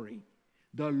of Glory?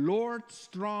 The Lord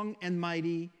strong and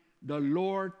mighty, the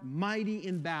Lord mighty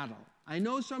in battle. I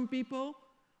know some people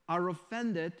are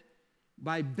offended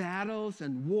by battles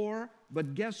and war,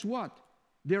 but guess what?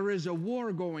 There is a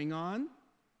war going on,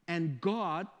 and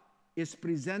God is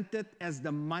presented as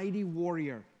the mighty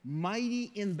warrior,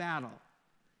 mighty in battle.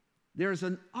 There's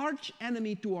an arch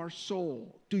enemy to our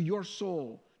soul, to your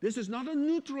soul. This is not a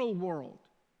neutral world.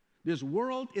 This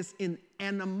world is in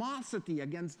animosity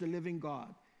against the living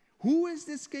God. Who is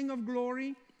this King of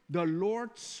Glory? The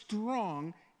Lord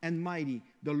strong and mighty,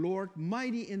 the Lord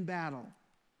mighty in battle.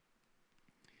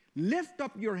 Lift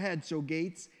up your heads, O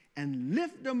gates, and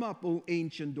lift them up, O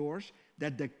ancient doors,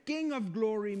 that the King of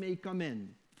Glory may come in.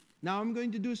 Now I'm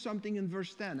going to do something in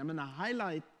verse 10. I'm going to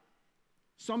highlight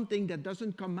something that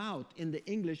doesn't come out in the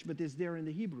English but is there in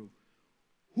the Hebrew.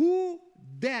 Who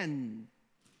then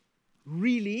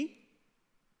really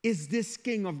is this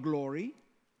King of Glory?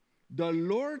 The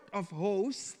Lord of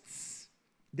hosts.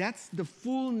 That's the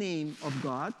full name of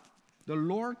God. The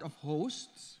Lord of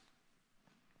hosts.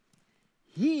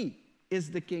 He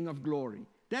is the King of Glory.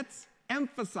 That's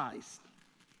emphasized.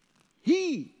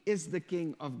 He is the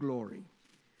King of Glory.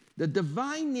 The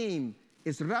divine name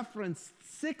is referenced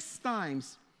 6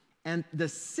 times, and the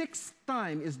 6th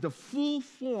time is the full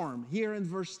form here in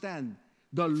verse 10,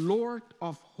 the Lord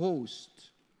of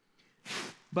hosts.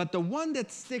 But the one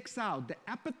that sticks out, the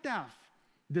epitaph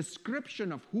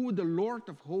description of who the Lord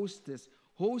of hosts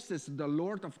is the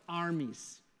Lord of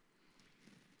armies.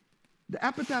 The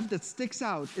epitaph that sticks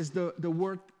out is the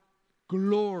word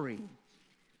glory.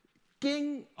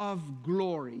 King of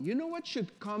glory. You know what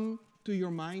should come to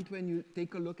your mind when you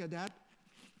take a look at that?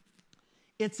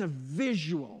 It's a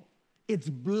visual. It's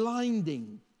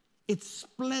blinding. It's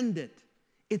splendid.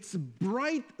 It's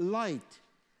bright light.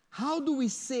 How do we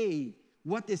say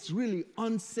what is really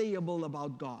unsayable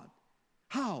about God?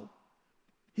 How?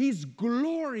 He's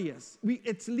glorious.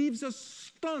 It leaves us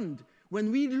stunned.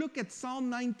 When we look at Psalm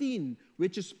 19,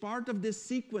 which is part of this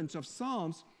sequence of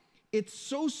Psalms, it's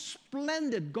so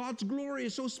splendid. God's glory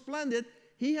is so splendid,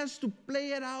 he has to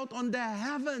play it out on the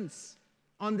heavens,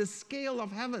 on the scale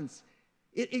of heavens.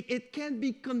 It can't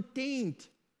be contained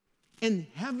in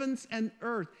heavens and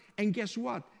earth. And guess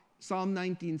what? Psalm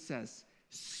 19 says,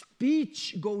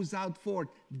 speech goes out forth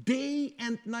day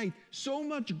and night. So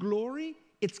much glory,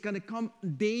 it's going to come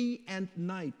day and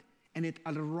night. And it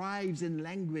arrives in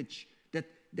language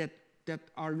that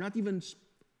are not even,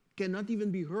 cannot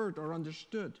even be heard or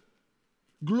understood.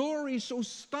 Glory so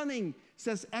stunning,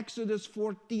 says Exodus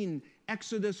 14,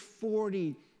 Exodus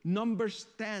 40, Numbers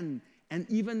 10, and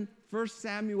even 1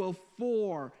 Samuel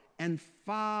 4 and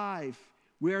 5,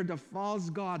 where the false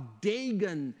god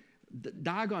Dagon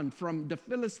from the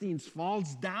Philistines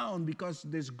falls down because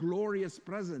this glorious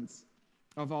presence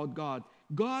of our God.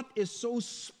 God is so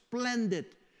splendid,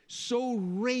 so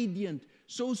radiant,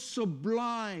 so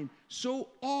sublime, so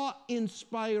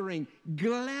awe-inspiring,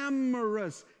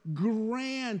 glamorous,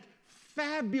 grand,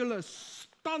 fabulous,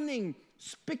 stunning,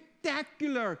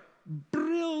 spectacular,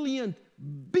 brilliant,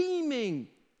 beaming.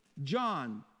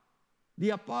 John,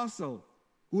 the apostle,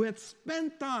 who had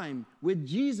spent time with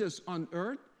Jesus on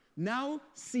earth, now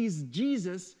sees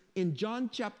Jesus in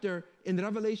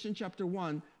Revelation chapter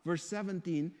 1, verse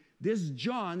 17. This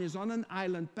John is on an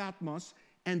island, Patmos,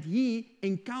 and he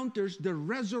encounters the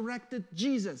resurrected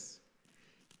Jesus.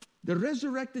 The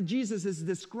resurrected Jesus is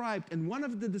described, and one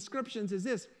of the descriptions is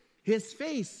this: his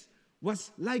face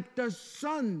was like the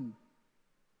sun,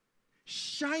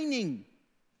 shining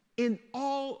in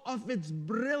all of its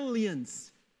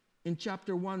brilliance, in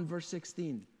chapter 1, verse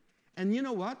 16. And you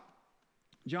know what?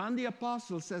 John the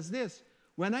Apostle says this: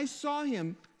 when I saw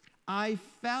him, I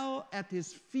fell at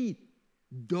his feet,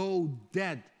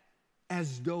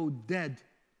 as though dead.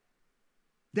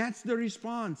 That's the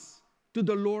response to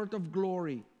the Lord of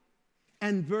glory.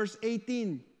 And verse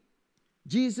 18,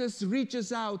 Jesus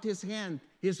reaches out his hand,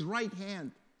 his right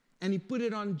hand, and he put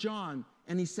it on John,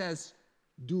 and he says,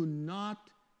 do not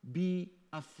be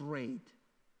afraid.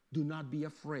 Do not be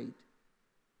afraid.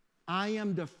 I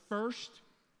am the first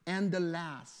and the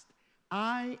last.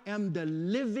 I am the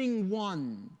living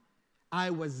one.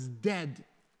 I was dead.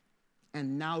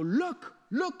 And now look,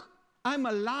 I'm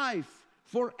alive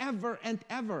forever and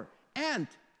ever. And,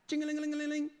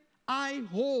 ching-a-ling-a-ling-a-ling, I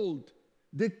hold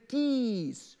the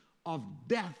keys of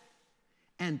death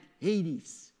and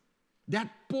Hades. That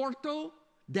portal,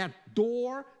 that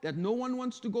door that no one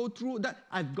wants to go through, that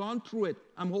I've gone through it.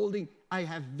 I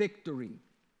have victory.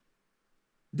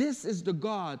 This is the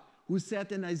God who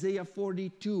said in Isaiah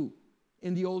 42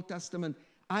 in the Old Testament,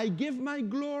 I give my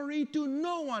glory to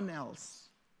no one else.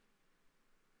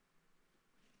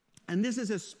 And this is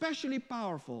especially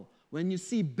powerful when you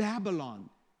see Babylon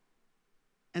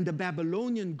and the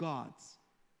Babylonian gods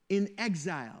in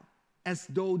exile as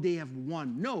though they have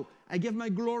won. No, I give my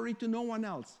glory to no one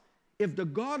else. If the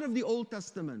God of the Old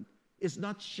Testament is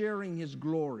not sharing his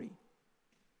glory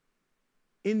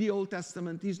in the Old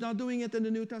Testament, he's not doing it in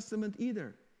the New Testament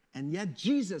either. And yet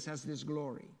Jesus has this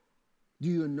glory. Do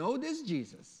you know this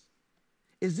Jesus?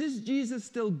 Is this Jesus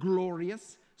still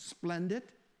glorious, splendid?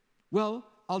 Well,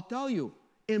 I'll tell you,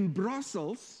 in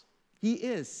Brussels, he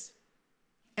is.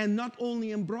 And not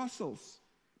only in Brussels,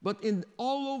 but in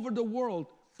all over the world,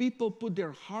 people put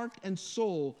their heart and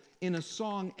soul in a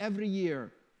song every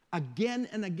year, again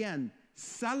and again,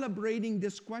 celebrating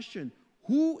this question: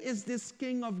 who is this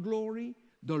King of glory?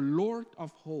 The Lord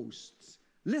of hosts.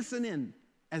 Listen in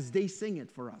as they sing it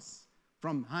for us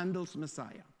from Handel's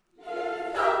Messiah.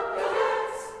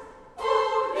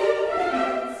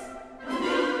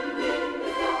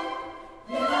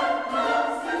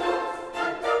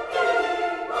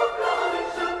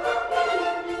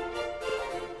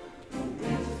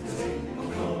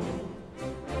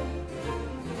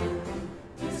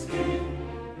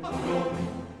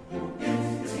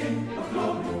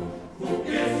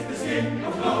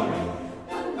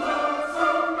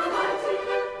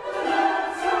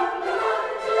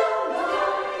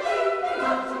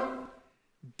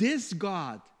 This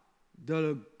God,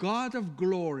 the God of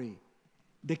glory,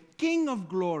 the King of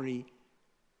glory,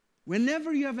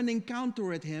 whenever you have an encounter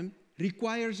with him,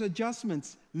 requires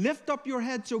adjustments. Lift up your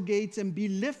heads, O gates, and be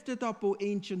lifted up, O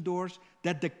ancient doors,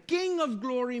 that the King of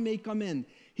glory may come in.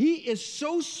 He is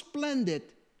so splendid.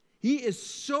 He is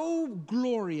so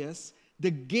glorious.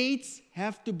 The gates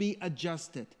have to be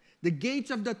adjusted. The gates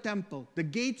of the temple, the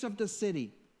gates of the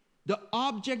city, The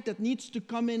object that needs to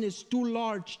come in is too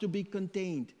large to be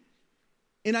contained.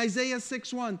 In Isaiah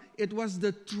 6:1, it was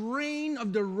the train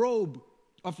of the robe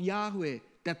of Yahweh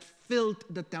that filled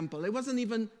the temple. It wasn't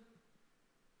even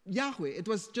Yahweh. It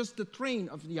was just the train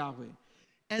of Yahweh.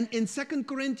 And in 2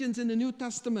 Corinthians in the New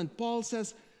Testament, Paul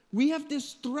says, we have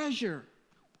this treasure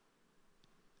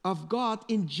of God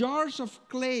in jars of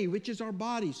clay, which is our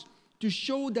bodies, to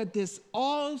show that this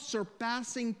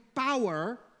all-surpassing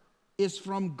power is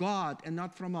from God and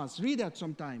not from us. Read that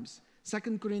sometimes.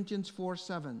 2 Corinthians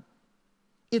 4:7.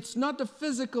 It's not the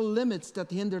physical limits that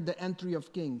hinder the entry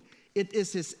of King. It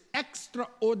is his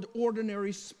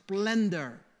extraordinary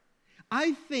splendor.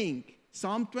 I think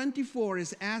Psalm 24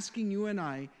 is asking you and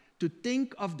I to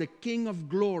think of the King of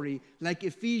glory like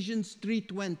Ephesians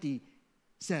 3:20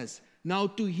 says. Now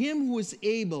to him who is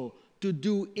able to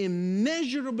do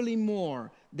immeasurably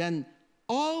more than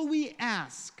all we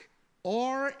ask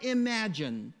or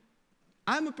imagine.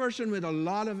 I'm a person with a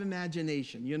lot of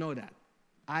imagination. You know that.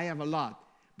 I have a lot.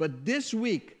 But this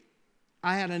week,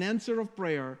 I had an answer of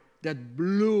prayer that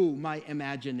blew my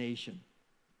imagination.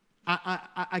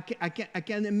 I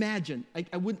can't imagine.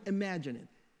 I wouldn't imagine it.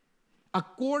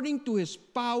 According to his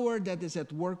power that is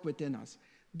at work within us.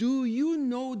 Do you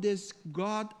know this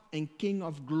God and King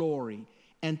of glory?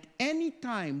 And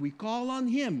anytime we call on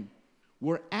him,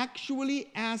 we're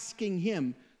actually asking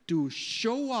him to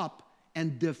show up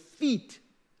and defeat.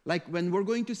 Like when we're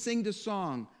going to sing the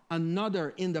song,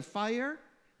 Another in the Fire,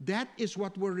 that is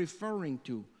what we're referring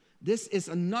to. This is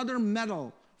another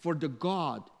medal for the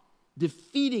God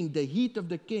defeating the heat of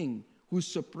the king who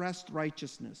suppressed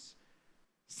righteousness.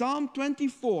 Psalm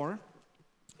 24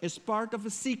 is part of a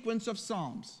sequence of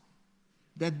psalms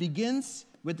that begins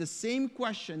with the same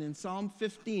question in Psalm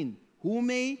 15. Who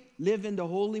may live in the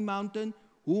holy mountain?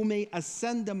 Who may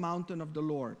ascend the mountain of the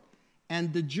Lord?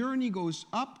 And the journey goes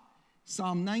up,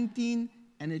 Psalm 19,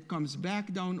 and it comes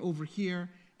back down over here.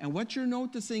 And what you're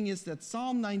noticing is that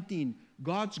Psalm 19,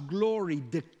 God's glory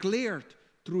declared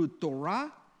through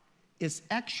Torah, is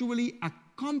actually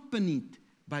accompanied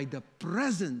by the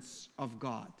presence of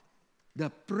God. The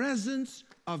presence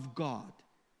of God.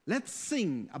 Let's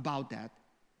sing about that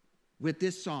with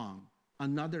this song,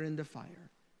 Another in the Fire.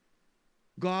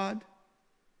 God,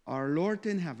 our Lord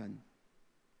in heaven,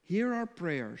 hear our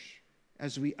prayers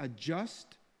as we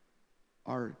adjust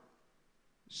our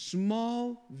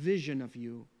small vision of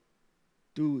you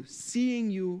to seeing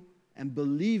you and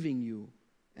believing you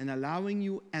and allowing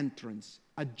you entrance,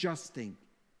 adjusting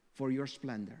for your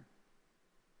splendor.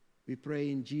 We pray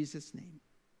in Jesus' name.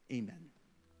 Amen.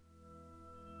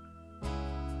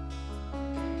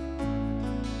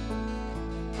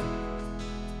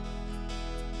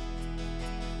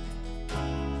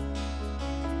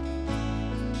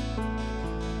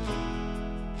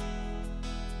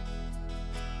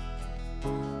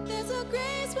 There's a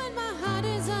grace when my heart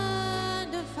is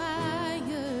under fire.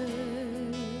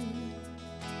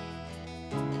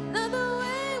 Another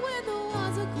way when the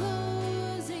walls are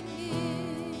closing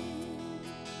in.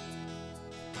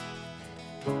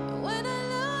 When I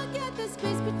look at the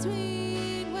space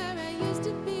between where I used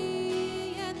to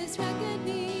be and this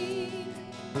reckoning,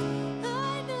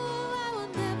 I know I will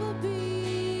never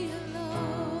be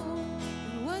alone.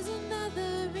 There was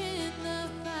another in the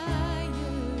fire,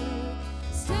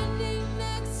 standing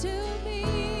next to me.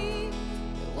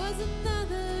 There was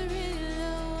another in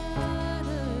the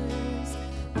waters,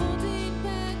 holding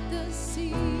back the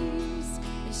seas.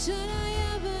 And should I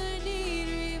ever need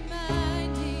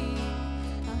reminding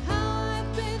of how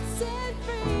I've been set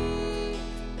free,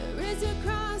 there is a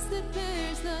cross that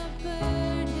bears the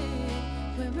burden,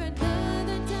 where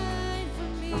another died for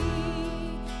me.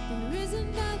 There is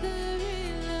another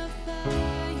in the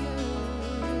fire.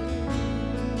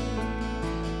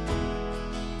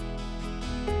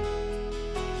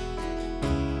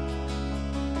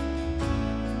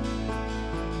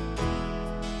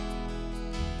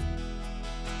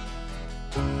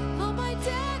 All my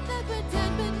death left but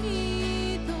dead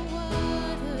beneath the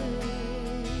waters.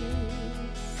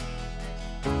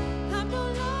 I'm no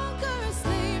longer a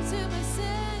slave to my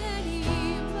sin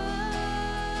anymore.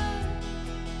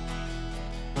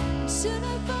 Should I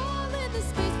fall in the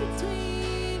space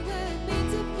between where it meant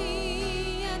to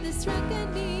be and this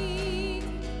reckoning?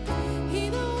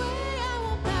 Either way, I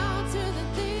won't bow to the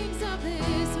things of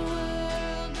this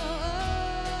world. No,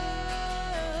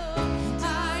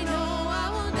 I know I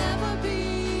will never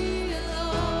be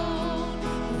alone.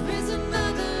 There is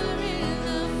another in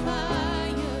the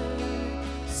fire,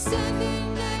 standing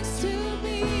next to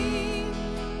me.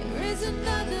 There is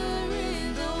another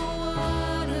in the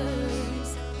waters,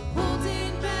 holding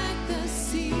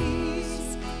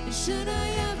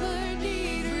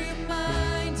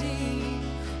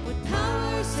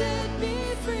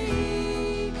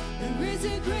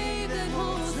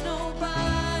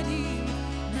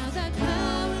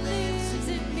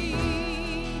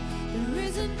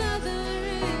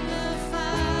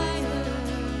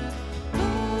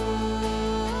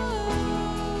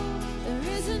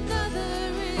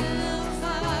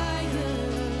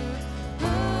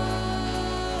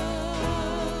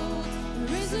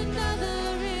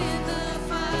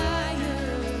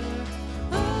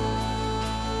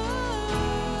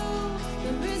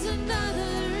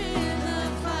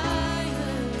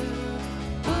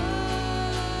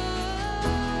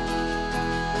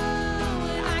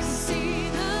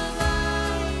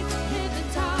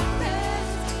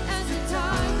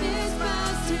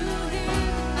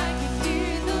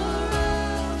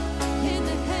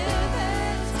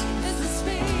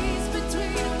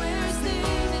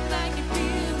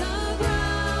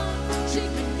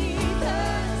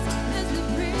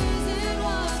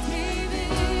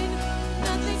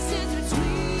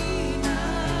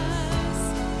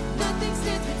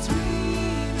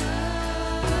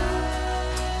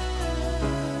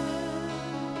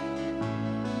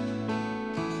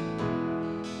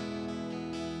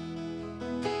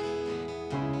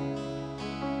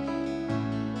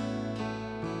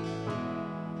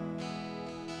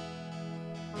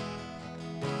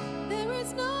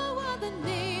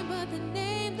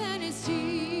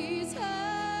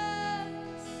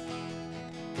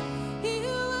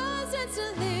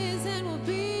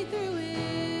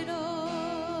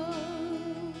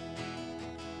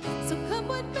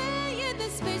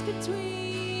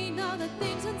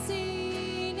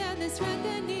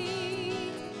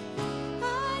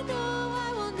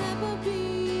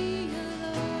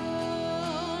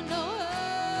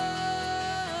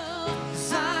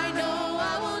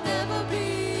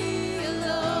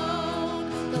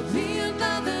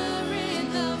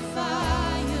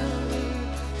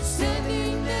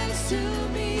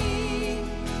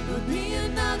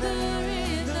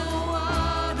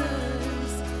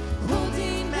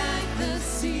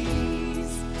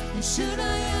Should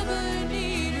I ever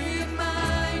need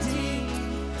reminding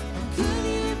how good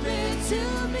you've been to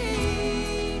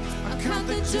me? I count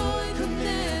the joy come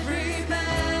every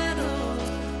battle,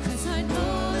 'cause I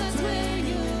know that's where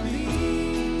you'll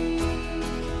be.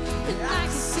 And I can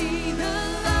see the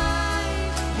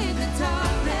light in the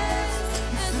darkness,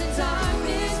 as the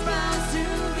darkness bows to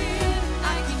Him.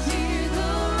 I can hear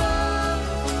the roar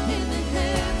in the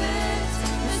heavens,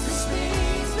 as the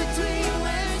space between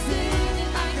where it's in,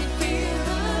 and I can feel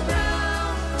the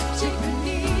ground shake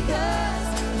beneath us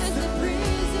as the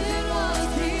prison walls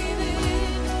cave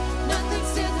in. Nothing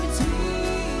stands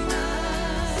between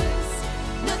us.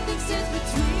 Nothing stands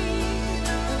between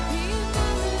me and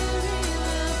another in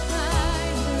the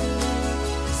fire.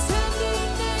 Standing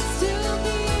next to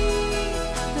me,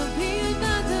 there'll be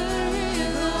another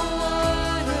in the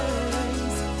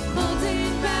waters,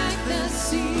 holding back the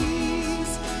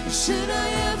seas. Should I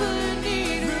ever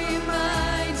need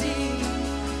reminding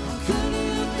how good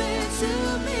you've been to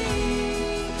me?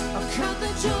 I'll count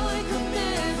the joy come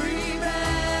every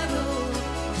battle,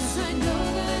 'cause I know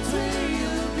that's where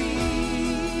you'll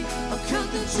be. I'll count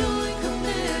the joy come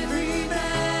every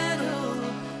battle,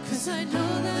 'cause I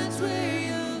know that's where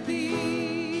you'll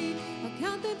be. I'll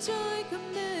count the joy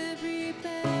come every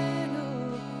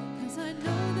battle, 'cause I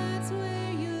know that's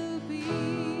where you'll be.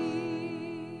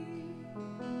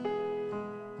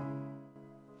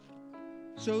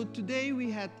 So today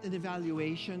we had an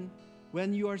evaluation.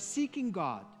 When you are seeking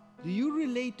God, do you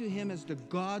relate to Him as the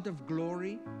God of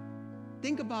glory?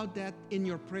 Think about that in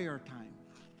your prayer time.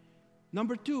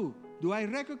 Number 2, do I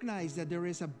recognize that there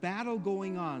is a battle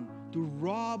going on to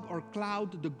rob or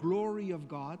cloud the glory of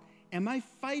God? Am I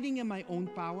fighting in my own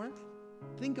power?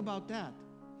 Think about that.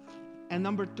 And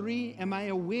number 3, am I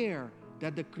aware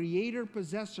that the creator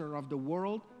possessor of the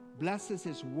world blesses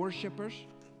His worshipers?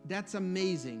 That's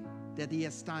amazing that He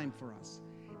has time for us.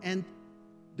 And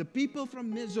the people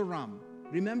from Mizoram,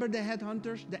 remember the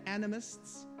headhunters, the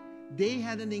animists? They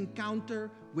had an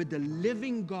encounter with the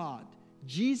living God,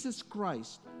 Jesus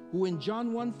Christ, who in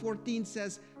John 1:14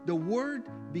 says, "The Word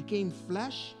became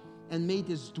flesh and made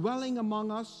His dwelling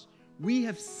among us. We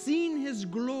have seen His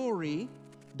glory,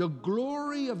 the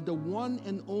glory of the one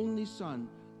and only Son,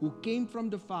 who came from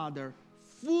the Father,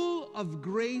 full of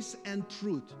grace and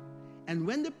truth." And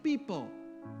when the people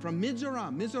from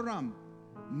Mizoram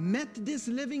met this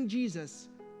living Jesus,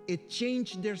 it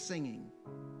changed their singing.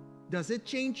 Does it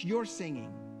change your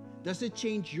singing? Does it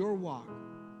change your walk?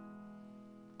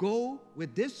 Go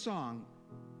with this song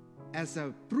as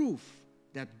a proof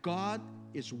that God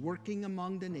is working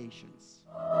among the nations.